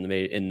pitcher in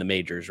the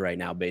majors right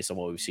now, based on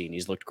what we've seen.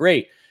 He's looked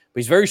great, but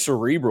he's very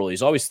cerebral.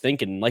 He's always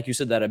thinking, like you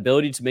said, that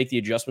ability to make the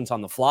adjustments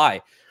on the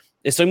fly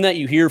is something that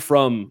you hear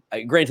from.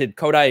 Granted,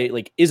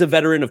 Kodai is a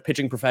veteran of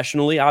pitching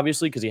professionally,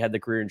 obviously, because he had the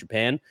career in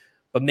Japan.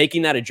 But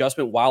making that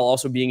adjustment while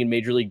also being in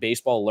Major League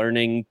Baseball,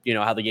 learning,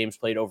 how the game's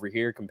played over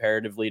here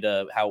comparatively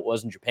to how it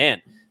was in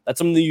Japan. That's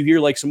something that you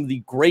hear some of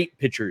the great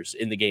pitchers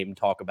in the game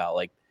talk about.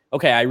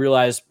 Okay, I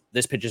realized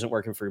this pitch isn't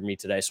working for me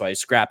today, so I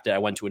scrapped it. I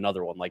went to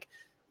another one.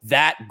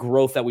 That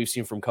growth that we've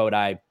seen from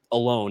Kodai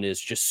alone is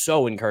just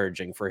so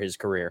encouraging for his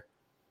career.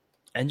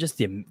 And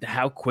just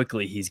how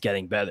quickly he's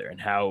getting better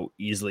and how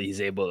easily he's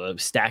able to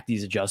stack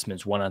these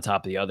adjustments one on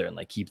top of the other and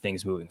keep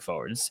things moving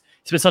forward. It's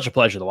been such a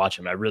pleasure to watch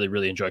him. I really,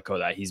 really enjoy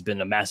Kodai. He's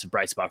been a massive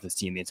bright spot for this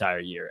team the entire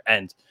year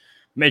and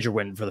major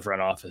win for the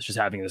front office, just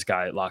having this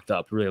guy locked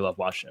up. Really love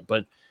watching him. But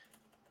it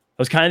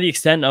was kind of the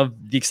extent of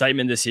the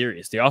excitement in this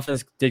series. The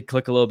offense did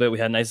click a little bit. We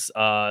had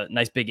a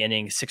nice big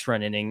inning,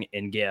 6-run inning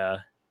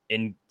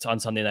on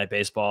Sunday Night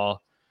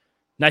Baseball.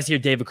 Nice to hear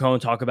David Cohn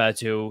talk about it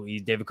too.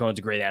 David Cohn's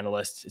a great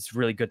analyst. It's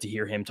really good to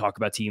hear him talk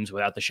about teams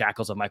without the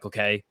shackles of Michael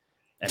Kay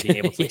and being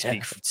able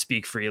to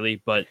speak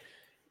freely. But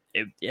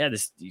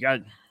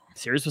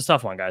series was a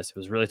tough one, guys. It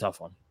was a really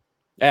tough one.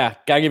 Yeah,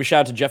 gotta give a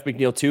shout out to Jeff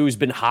McNeil too. He's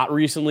been hot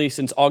recently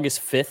since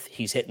August 5th.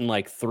 He's hitting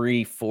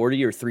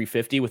 340 or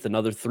 350 with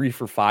another 3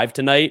 for 5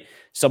 tonight.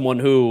 Someone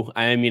who,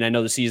 I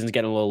know the season's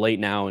getting a little late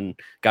now, and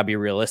gotta be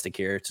realistic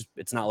here.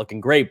 It's not looking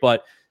great,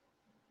 but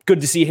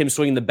good to see him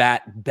swinging the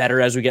bat better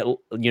as we get,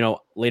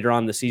 later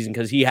on in the season,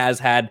 because he has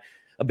had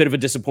a bit of a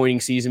disappointing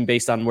season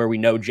based on where we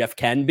know Jeff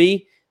can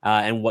be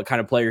and what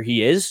kind of player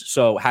he is.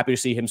 So happy to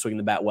see him swinging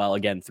the bat well.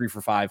 Again, 3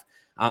 for 5.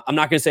 I'm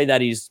not going to say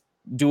that he's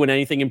doing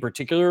anything in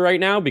particular right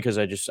now because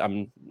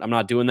I'm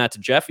not doing that to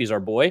Jeff. He's our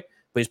boy,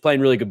 but he's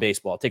playing really good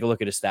baseball. Take a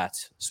look at his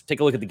stats.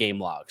 Take a look at the game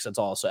logs. That's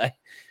all I'll say.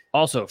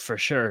 Also, for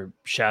sure,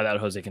 shout out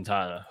Jose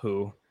Quintana,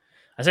 who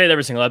I say it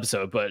every single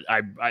episode, but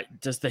I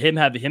just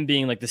him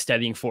being the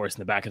steadying force in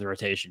the back of the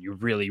rotation. You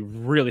really,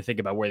 really think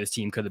about where this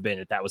team could have been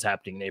if that was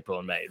happening in April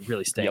and May. It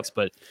really stinks. Yep.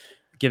 But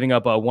giving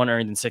up 1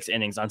 earned in 6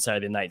 innings on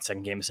Saturday night,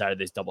 second game of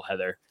Saturday's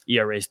doubleheader,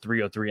 ERA's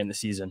 3.03 in the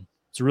season.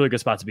 It's a really good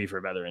spot to be for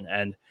a veteran,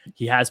 and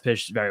he has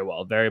pitched very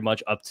well, very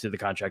much up to the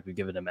contract we've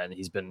given him, and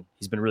he's been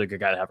a really good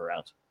guy to have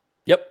around.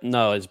 Yep,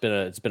 no, it's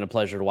been a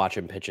pleasure to watch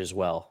him pitch as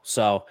well.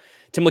 So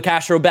Tim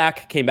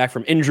LaCastro came back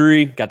from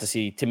injury. Got to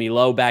see Timmy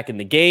Lowe back in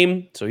the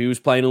game, so he was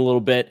playing a little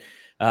bit.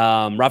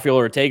 Rafael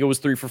Ortega was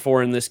 3 for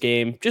 4 in this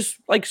game. Just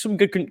some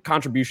good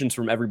contributions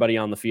from everybody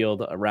on the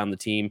field around the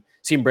team.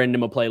 Seeing Brandon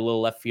Nimmo play a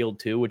little left field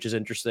too, which is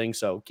interesting.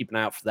 So keep an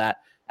eye out for that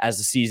as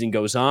the season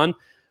goes on.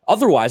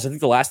 Otherwise, I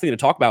think the last thing to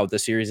talk about with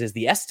this series is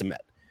the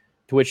estimate,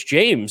 to which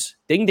James,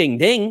 ding, ding,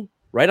 ding,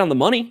 right on the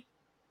money.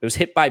 It was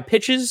hit by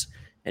pitches,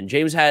 and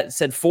James had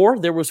said 4.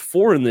 There was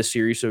 4 in this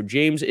series, so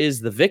James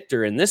is the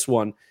victor in this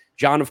one.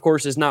 John, of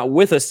course, is not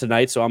with us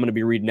tonight, so I'm going to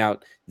be reading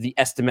out the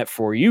estimate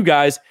for you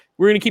guys.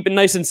 We're going to keep it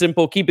nice and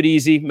simple, keep it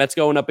easy. Mets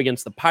going up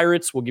against the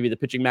Pirates. We'll give you the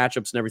pitching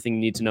matchups and everything you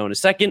need to know in a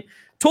second.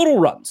 Total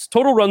runs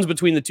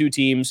between the two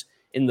teams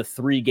in the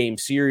 3-game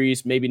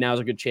series. Maybe now's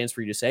a good chance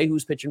for you to say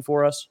who's pitching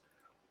for us.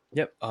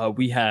 Yep.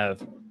 We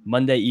have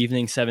Monday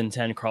evening,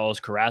 7:10,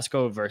 Carlos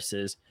Carrasco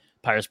versus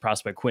Pirates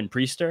prospect Quinn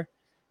Priester.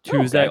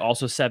 Tuesday,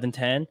 also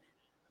 7:10,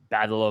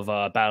 battle of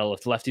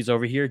lefties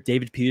over here.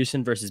 David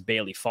Peterson versus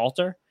Bailey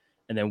Falter.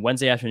 And then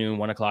Wednesday afternoon,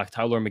 1 o'clock,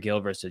 Tyler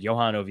McGill versus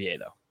Johan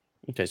Oviedo.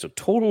 Okay, so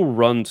total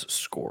runs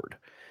scored.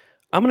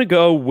 I'm going to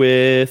go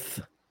with...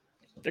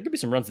 There could be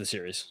some runs this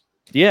series.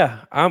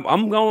 Yeah,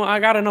 I'm going... I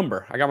got a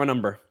number. I got my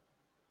number.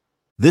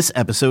 This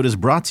episode is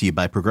brought to you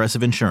by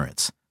Progressive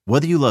Insurance.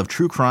 Whether you love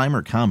true crime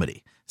or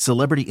comedy,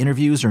 celebrity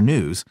interviews or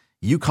news,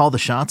 you call the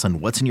shots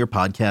on what's in your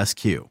podcast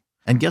queue.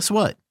 And guess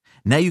what?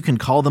 Now you can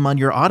call them on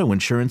your auto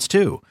insurance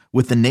too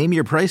with the Name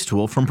Your Price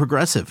tool from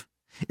Progressive.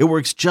 It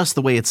works just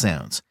the way it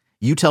sounds.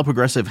 You tell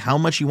Progressive how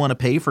much you want to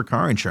pay for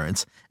car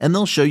insurance, and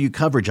they'll show you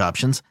coverage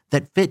options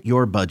that fit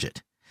your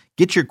budget.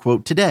 Get your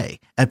quote today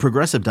at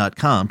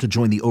Progressive.com to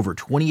join the over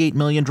 28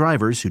 million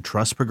drivers who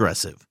trust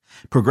Progressive.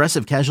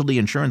 Progressive Casualty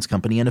Insurance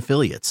Company and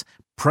Affiliates.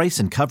 Price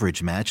and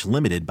coverage match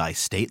limited by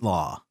state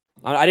law.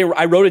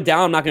 I wrote it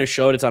down. I'm not going to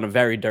show it. It's on a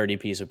very dirty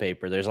piece of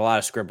paper. There's a lot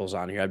of scribbles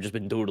on here. I've just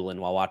been doodling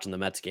while watching the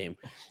Mets game.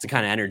 It's the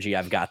kind of energy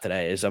I've got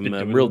today. I'm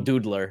a real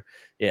doodler.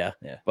 Yeah.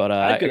 But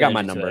I got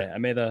my number. Today.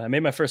 I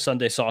made my first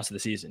Sunday sauce of the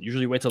season.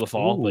 Usually wait till the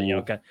fall,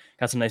 but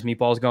got some nice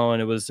meatballs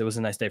going. It was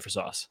a nice day for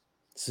sauce.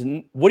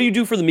 So what do you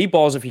do for the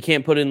meatballs if you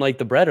can't put in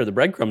the bread or the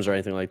breadcrumbs or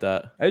anything like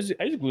that? I use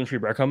gluten-free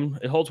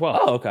breadcrumb. It holds well.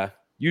 Oh, okay.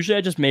 Usually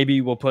I just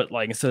maybe will put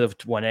like, instead of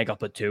 1 egg, I'll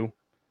put 2.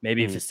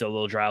 Maybe if it's still a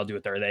little dry, I'll do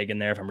a 3rd egg in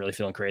there if I'm really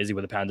feeling crazy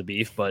with a pound of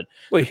beef. But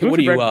wait, what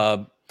are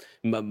you,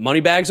 money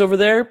bags over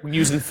there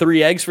using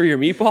 3 eggs for your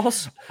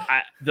meatballs?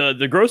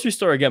 The grocery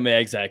store I get my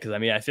eggs at, because I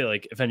mean, I feel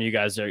like if any of you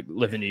guys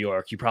live in New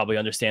York, you probably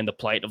understand the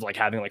plight of like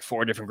having like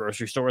 4 different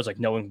grocery stores, like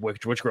knowing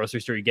which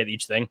grocery store you get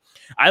each thing.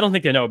 I don't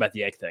think they know about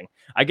the egg thing.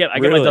 I get my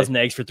dozen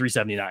eggs for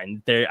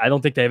 $3.79. I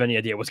don't think they have any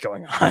idea what's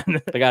going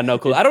on. They got no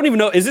clue. I don't even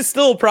know. Is it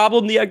still a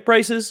problem, the egg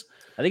prices?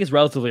 I think it's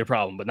relatively a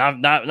problem, but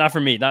not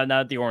for me.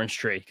 Not the Orange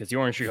Tree, because the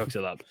Orange Tree hooks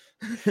it up.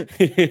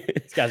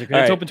 These guys are good.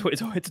 It's open.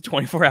 It's a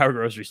 24-hour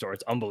grocery store.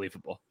 It's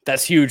unbelievable.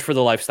 That's huge for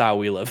the lifestyle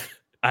we live.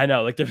 I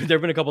know. Like there've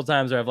been a couple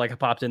times where I've like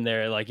popped in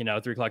there, like 3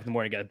 o'clock in the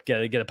morning,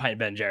 get a pint of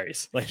Ben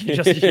Jerry's, like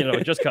just because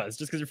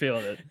you're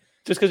feeling it,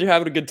 just because you're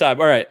having a good time.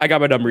 All right, I got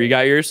my number. You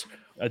got yours?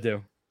 I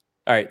do.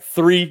 All right,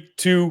 3,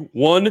 2,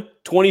 1,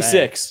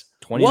 26.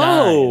 29.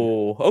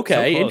 Whoa.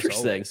 Okay, so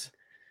interesting. Always.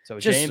 So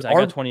James, I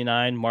got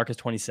 29. Marcus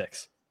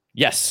 26.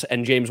 Yes,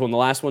 and James won the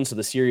last one, so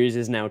the series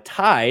is now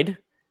tied.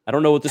 I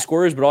don't know what the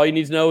score is, but all you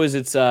need to know is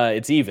it's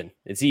even.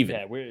 It's even.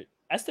 Yeah,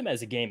 Estimate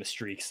is a game of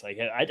streaks. Like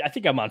I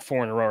think I'm on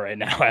 4 in a row right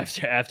now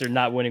after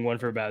not winning one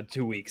for about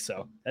 2 weeks.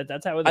 So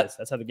that's how it is.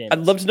 That's how the game is.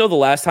 I'd love to know the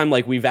last time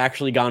like we've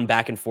actually gone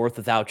back and forth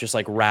without just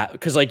like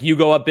because like you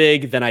go up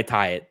big, then I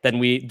tie it. Then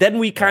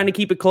we kind of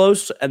keep it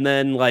close, and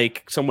then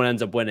like someone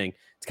ends up winning.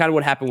 It's kind of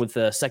what happened with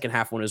the second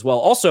half one as well.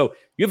 Also,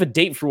 you have a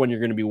date for when you're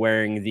going to be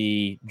wearing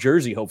the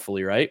jersey,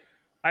 hopefully, right?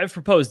 I have a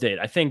proposed date.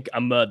 I think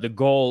the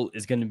goal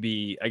is going to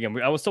be,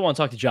 again, I still want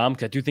to talk to John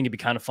because I do think it'd be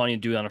kind of funny to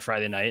do it on a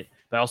Friday night,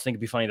 but I also think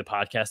it'd be funny to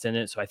podcast in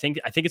it. So I think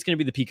it's going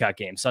to be the Peacock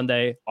game,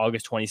 Sunday,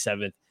 August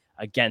 27th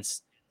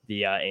against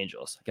the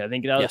Angels. Okay, I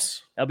think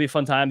that'll be a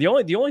fun time. The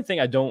only thing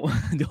that's a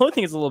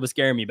little bit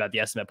scaring me about the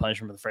estimate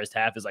punishment for the first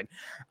half is like,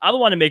 I don't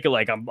want to make it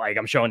like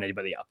I'm showing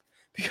anybody up.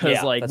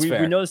 Because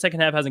we know the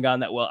second half hasn't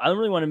gone that well. I don't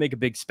really want to make a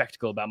big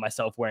spectacle about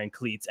myself wearing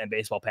cleats and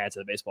baseball pants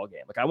at a baseball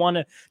game. Like I want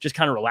to just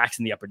kind of relax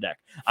in the upper deck.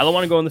 I don't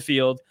want to go on the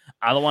field.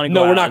 I don't want to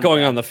go. No, we're not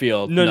going on the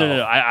field.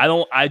 No.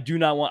 I do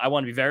not want. I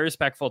want to be very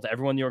respectful to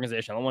everyone in the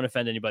organization. I don't want to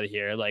offend anybody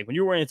here. Like when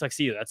you were wearing a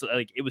tuxedo, that's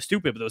like it was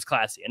stupid, but it was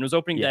classy. And it was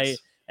opening day,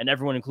 and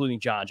everyone,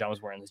 including John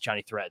was wearing his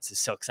Johnny Threads, his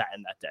silk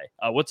satin that day.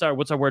 What's our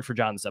word for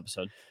John this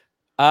episode?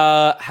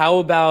 How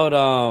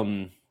about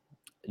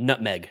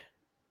nutmeg?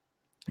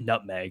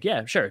 Nutmeg,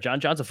 yeah, sure.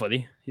 John's a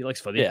footy. He likes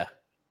footy. Yeah,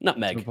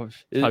 nutmeg.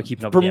 Probably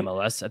keeping up with the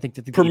MLS. I think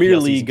the Premier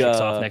EPL League kicks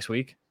off next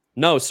week.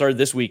 No, it started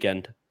this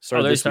weekend.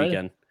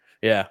 Weekend.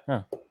 Yeah.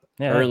 Huh.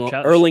 Yeah.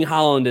 Erling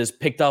Haaland is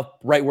picked up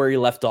right where he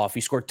left off. He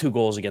scored 2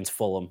 goals against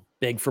Fulham.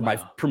 Big for my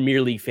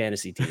Premier League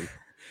fantasy team.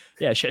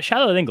 Yeah. Shout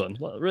out England.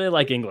 Really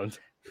like England.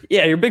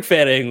 Yeah, you're a big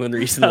fan of England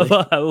recently.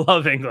 I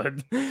love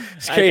England.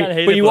 It's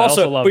great, but you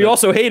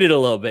also hate it a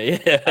little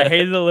bit. Yeah. I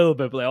hate it a little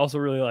bit, but I also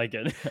really like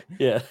it.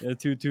 Yeah,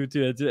 two.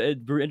 It's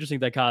an interesting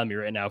dichotomy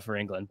right now for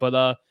England. But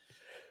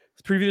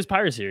let's preview this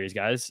Pirate series,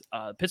 guys.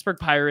 Pittsburgh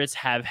Pirates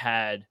have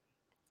had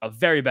a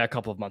very bad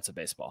couple of months of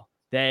baseball.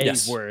 They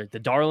were the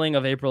darling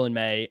of April and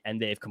May,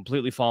 and they've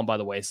completely fallen by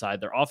the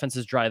wayside. Their offense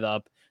has dried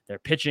up. Their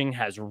pitching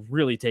has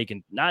really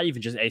taken not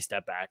even just a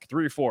step back,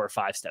 3 or 4 or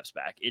 5 steps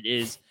back. It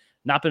is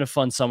not been a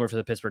fun summer for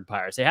the Pittsburgh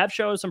Pirates. They have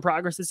shown some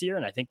progress this year,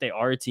 and I think they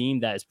are a team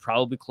that is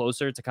probably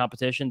closer to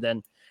competition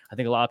than I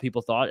think a lot of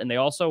people thought. And they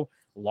also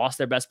lost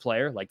their best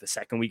player, like the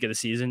second week of the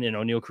season, in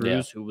O'Neal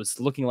Cruz, who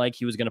was looking like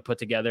he was going to put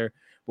together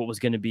what was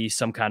going to be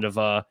some kind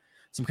of.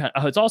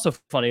 It's also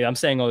funny. I'm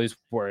saying all these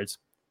words.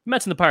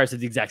 Mets and the Pirates have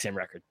the exact same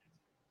record.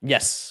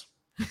 Yes.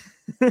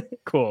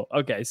 Cool.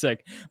 Okay,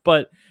 sick.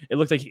 But it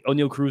looked like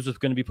O'Neal Cruz was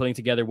going to be putting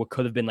together what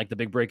could have been like the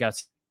big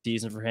breakout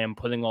season for him,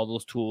 putting all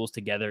those tools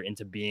together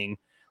into being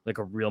like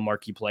a real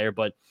marquee player,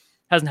 but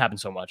hasn't happened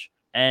so much.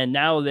 And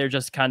now they're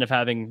just kind of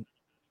having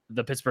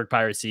the Pittsburgh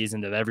Pirates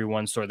season that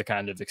everyone sort of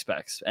kind of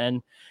expects.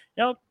 And,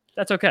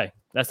 that's okay.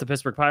 That's the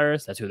Pittsburgh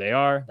Pirates. That's who they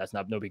are. That's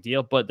no big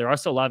deal. But there are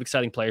still a lot of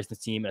exciting players in the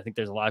team. And I think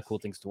there's a lot of cool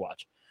things to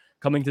watch.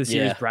 Coming to the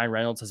series, Brian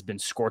Reynolds has been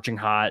scorching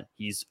hot.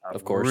 He's a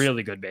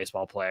really good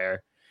baseball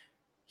player.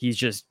 He's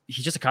just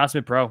a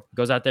consummate pro.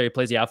 Goes out there, he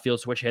plays the outfield,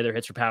 switch hitter,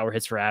 hits for power,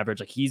 hits for average.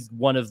 Like he's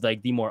one of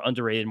like the more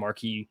underrated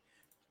marquee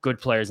good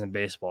players in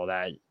baseball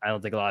that I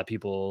don't think a lot of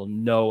people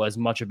know as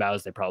much about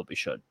as they probably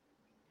should.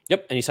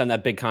 Yep, and he signed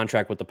that big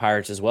contract with the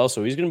Pirates as well,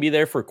 so he's going to be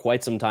there for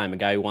quite some time. A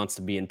guy who wants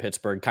to be in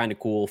Pittsburgh, kind of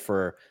cool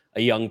for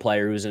a young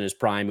player who's in his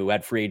prime, who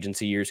had free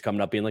agency years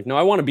coming up, being like, no,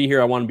 I want to be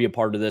here. I want to be a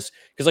part of this.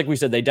 Because like we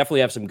said, they definitely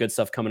have some good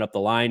stuff coming up the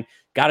line.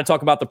 Got to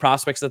talk about the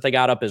prospects that they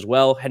got up as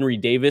well. Henry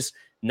Davis,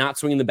 not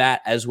swinging the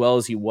bat as well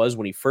as he was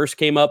when he first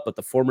came up, but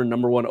the former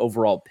 #1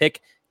 overall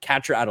pick,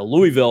 catcher out of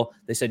Louisville.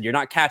 They said, you're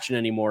not catching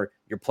anymore.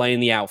 You're playing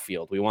the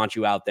outfield. We want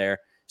you out there.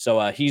 So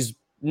he's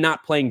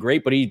not playing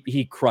great, but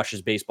he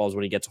crushes baseballs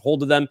when he gets a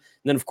hold of them. And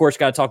then, of course,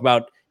 got to talk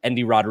about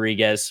Endy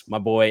Rodriguez, my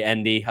boy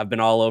Endy. I've been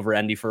all over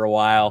Endy for a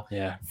while.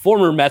 Yeah.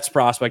 Former Mets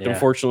prospect. Yeah.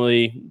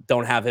 Unfortunately,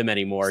 don't have him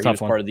anymore. He was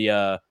part of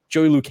the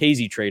Joey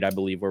Lucchesi trade, I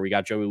believe, where we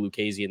got Joey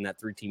Lucchesi in that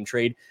 3-team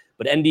trade.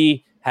 But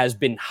Endy has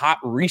been hot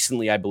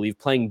recently, I believe,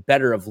 playing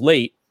better of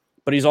late.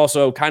 but he's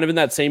also kind of in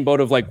that same boat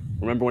of like,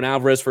 remember when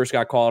Alvarez first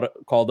got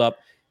called up,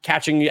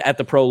 catching at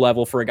the pro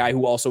level for a guy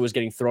who also was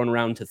getting thrown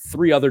around to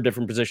 3 other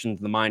different positions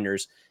in the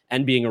minors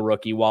and being a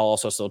rookie while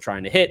also still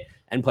trying to hit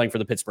and playing for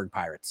the Pittsburgh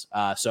Pirates.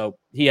 So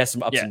he has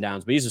some ups and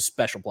downs, but he's a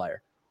special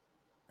player.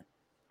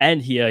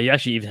 And he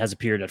actually even has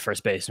appeared at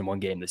first base in 1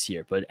 game this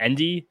year. But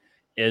Endy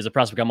is a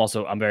prospect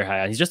I'm very high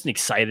on. He's just an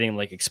exciting,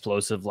 like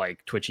explosive, like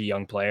twitchy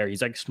young player.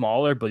 He's like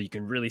smaller, but you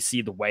can really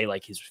see the way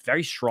like his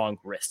very strong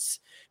wrists,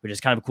 which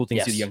is kind of a cool thing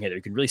to see the young hitter.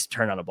 You can really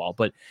turn on a ball.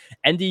 But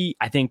Endy,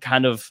 I think,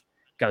 kind of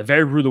got a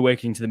very rude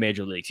awakening to the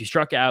major leagues. He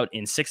struck out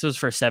in 6 of his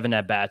first 7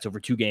 at-bats over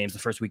 2 games the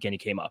first weekend he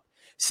came up.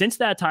 Since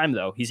that time,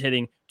 though, he's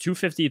hitting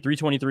 250,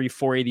 323,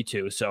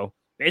 482. So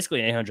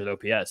basically an 800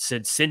 OPS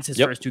since his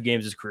first 2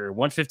 games of his career.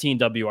 115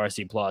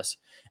 WRC plus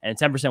and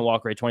 10%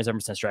 walk rate, 27%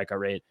 strikeout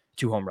rate,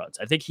 2 home runs.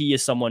 I think he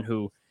is someone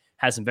who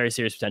has some very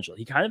serious potential.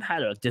 He kind of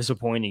had a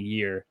disappointing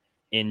year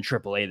in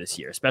AAA this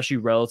year, especially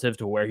relative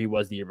to where he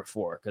was the year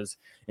before. Because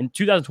in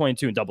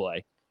 2022 in AA,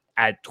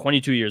 at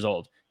 22 years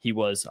old, he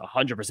was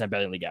 100%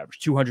 better than league average,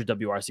 200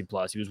 WRC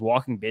plus. He was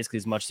walking basically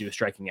as much as he was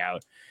striking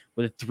out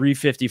with a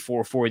 350,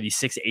 440,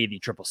 680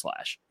 triple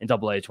slash in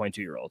AA,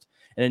 22-year-old.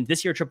 And then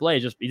this year,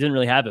 AAA, he didn't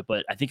really have it,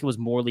 but I think it was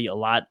morely a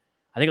lot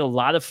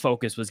of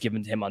focus was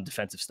given to him on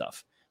defensive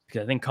stuff.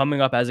 Because I think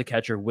coming up as a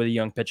catcher with a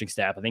young pitching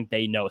staff, I think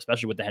they know,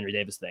 especially with the Henry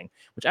Davis thing,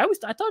 which I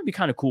thought it'd be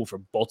kind of cool for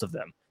both of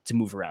them to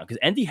move around. Because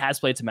Endy has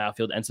played some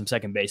outfield and some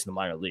second base in the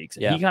minor leagues.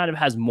 And he kind of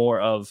has more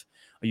of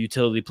a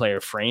utility player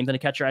frame than a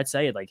catcher, I'd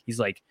say. Like he's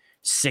like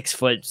 6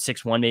 foot,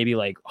 6'1", maybe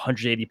like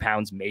 180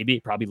 pounds,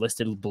 maybe probably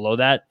listed below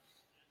that.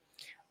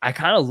 I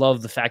kind of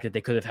love the fact that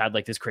they could have had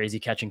like this crazy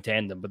catching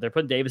tandem, but they're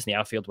putting Davis in the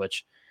outfield,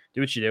 which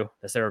do what you do.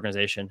 That's their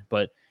organization.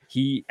 But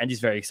Endy's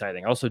very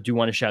exciting. I also do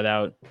want to shout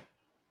out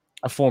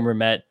a former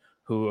Met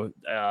who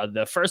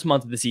the first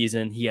month of the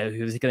season, he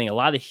was getting a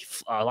lot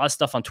of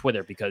stuff on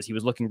Twitter because he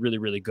was looking really,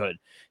 really good.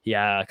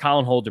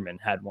 Colin Holderman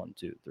had 1,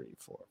 2, 3,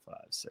 4, 5,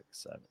 6,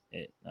 7,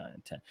 8,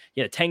 9, 10.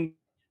 He had a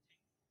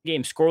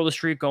 10-game scoreless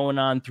streak going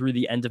on through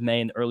the end of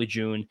May and early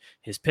June.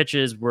 His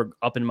pitches were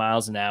up in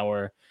miles an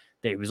hour.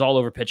 He was all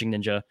over Pitching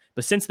Ninja.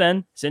 But since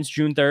then, since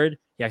June 3rd,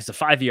 he has a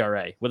 5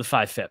 ERA with a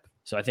 5 FIP.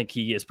 So I think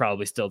he is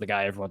probably still the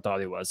guy everyone thought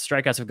he was.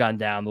 Strikeouts have gone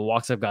down. The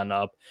walks have gone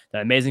up.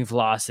 That amazing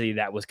velocity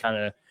that was kind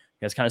of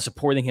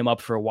supporting him up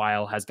for a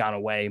while has gone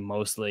away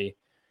mostly.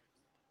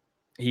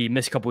 He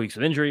missed a couple weeks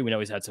with injury. We know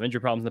he's had some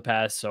injury problems in the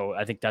past. So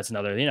I think that's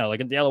another,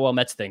 like the LOL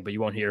Mets thing, but you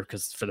won't hear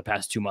because for the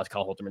past 2 months,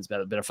 Kyle Holterman's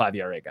been a 5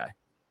 ERA guy.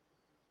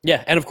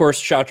 Yeah, and of course,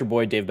 shout out your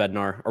boy Dave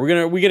Bednar. Are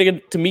we gonna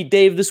get to meet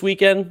Dave this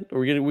weekend?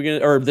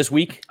 Or this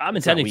week? I'm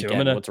intending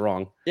to. What's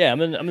wrong? Yeah, I'm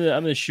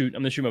gonna shoot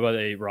my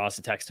buddy Ross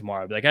a text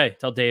tomorrow. Be like, hey,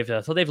 tell Dave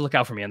to look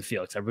out for me on the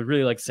field. I would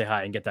really like to say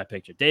hi and get that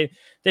picture. Dave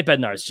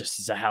Bednar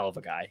he's a hell of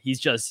a guy. He's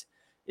just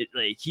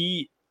a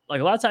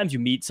lot of times you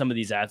meet some of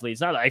these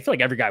athletes. I feel like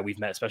every guy we've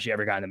met, especially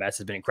every guy in the Mets,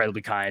 has been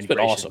incredibly kind,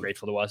 gracious, awesome,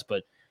 grateful to us.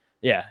 But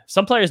yeah,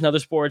 some players in other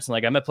sports, and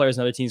like I met players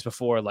in other teams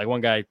before. Like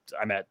one guy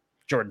I met,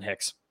 Jordan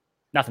Hicks.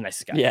 Not the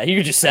nicest guy. Yeah, you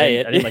could just say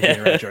it. I didn't like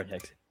being around Jordan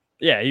Hicks.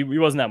 Yeah, he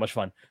wasn't that much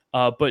fun.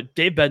 But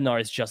Dave Bednar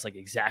is just like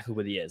exactly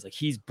what he is. Like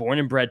he's born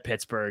and bred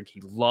Pittsburgh.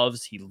 He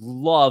loves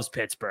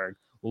Pittsburgh,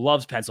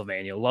 loves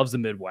Pennsylvania, loves the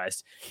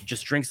Midwest. He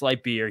just drinks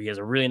light beer. He has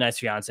a really nice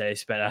fiance.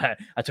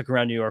 I took her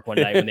around New York one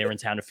night when they were in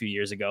town a few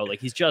years ago.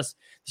 Like he's just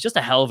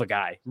a hell of a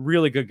guy.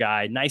 Really good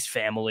guy. Nice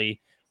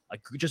family.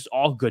 Like just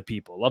all good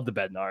people. Love the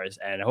Bednars,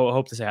 and I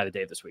hope to say hi to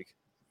Dave this week.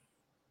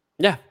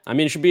 Yeah, I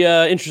mean, it should be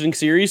an interesting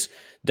series.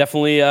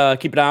 Definitely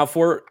keep an eye out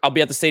for it. I'll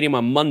be at the stadium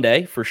on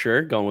Monday for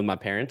sure, going with my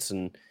parents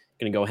and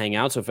going to go hang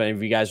out. So if any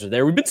of you guys are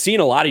there, we've been seeing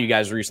a lot of you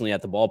guys recently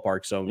at the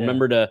ballpark. So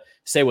remember to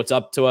say what's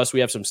up to us. We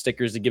have some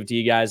stickers to give to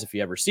you guys if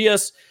you ever see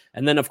us.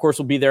 And then, of course,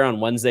 we'll be there on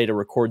Wednesday to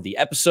record the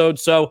episode.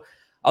 So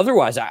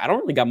otherwise, I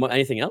don't really got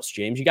anything else,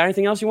 James. You got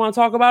anything else you want to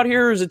talk about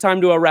here, or is it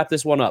time to wrap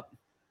this one up?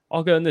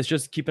 All good on this.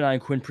 Just keep an eye on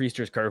Quinn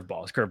Priester's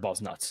curveball. His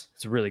curveball's nuts.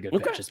 It's a really good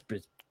pitch. Just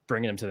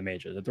bringing him to the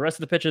majors. The rest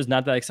of the pitches,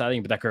 not that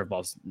exciting, but that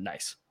curveball's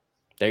nice.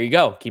 There you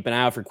go. Keep an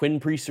eye out for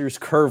Quinn Priester's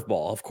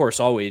curveball. Of course,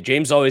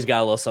 James always got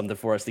a little something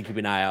for us to keep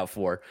an eye out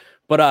for.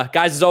 But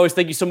guys, as always,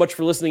 thank you so much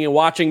for listening and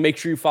watching. Make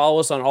sure you follow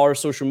us on all our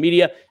social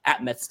media at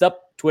MetsUp,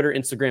 Twitter,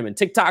 Instagram, and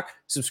TikTok.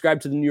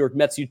 Subscribe to the New York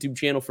Mets YouTube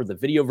channel for the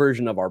video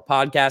version of our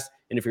podcast.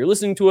 And if you're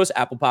listening to us,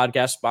 Apple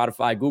Podcasts,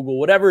 Spotify, Google,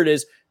 whatever it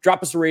is,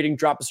 drop us a rating,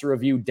 drop us a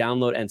review,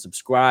 download, and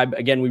subscribe.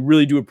 Again, we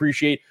really do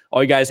appreciate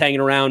all you guys hanging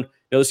around.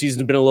 I know the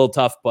season's been a little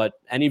tough, but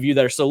any of you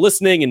that are still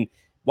listening and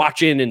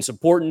watching and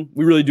supporting,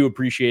 we really do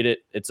appreciate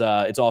it. It's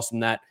awesome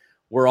that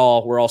we're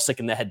all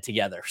sick in the head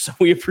together. So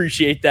we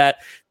appreciate that.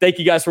 Thank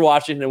you guys for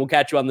watching, and we'll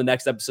catch you on the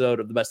next episode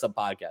of the Best Up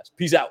Podcast.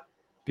 Peace out.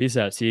 Peace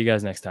out. See you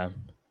guys next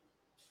time.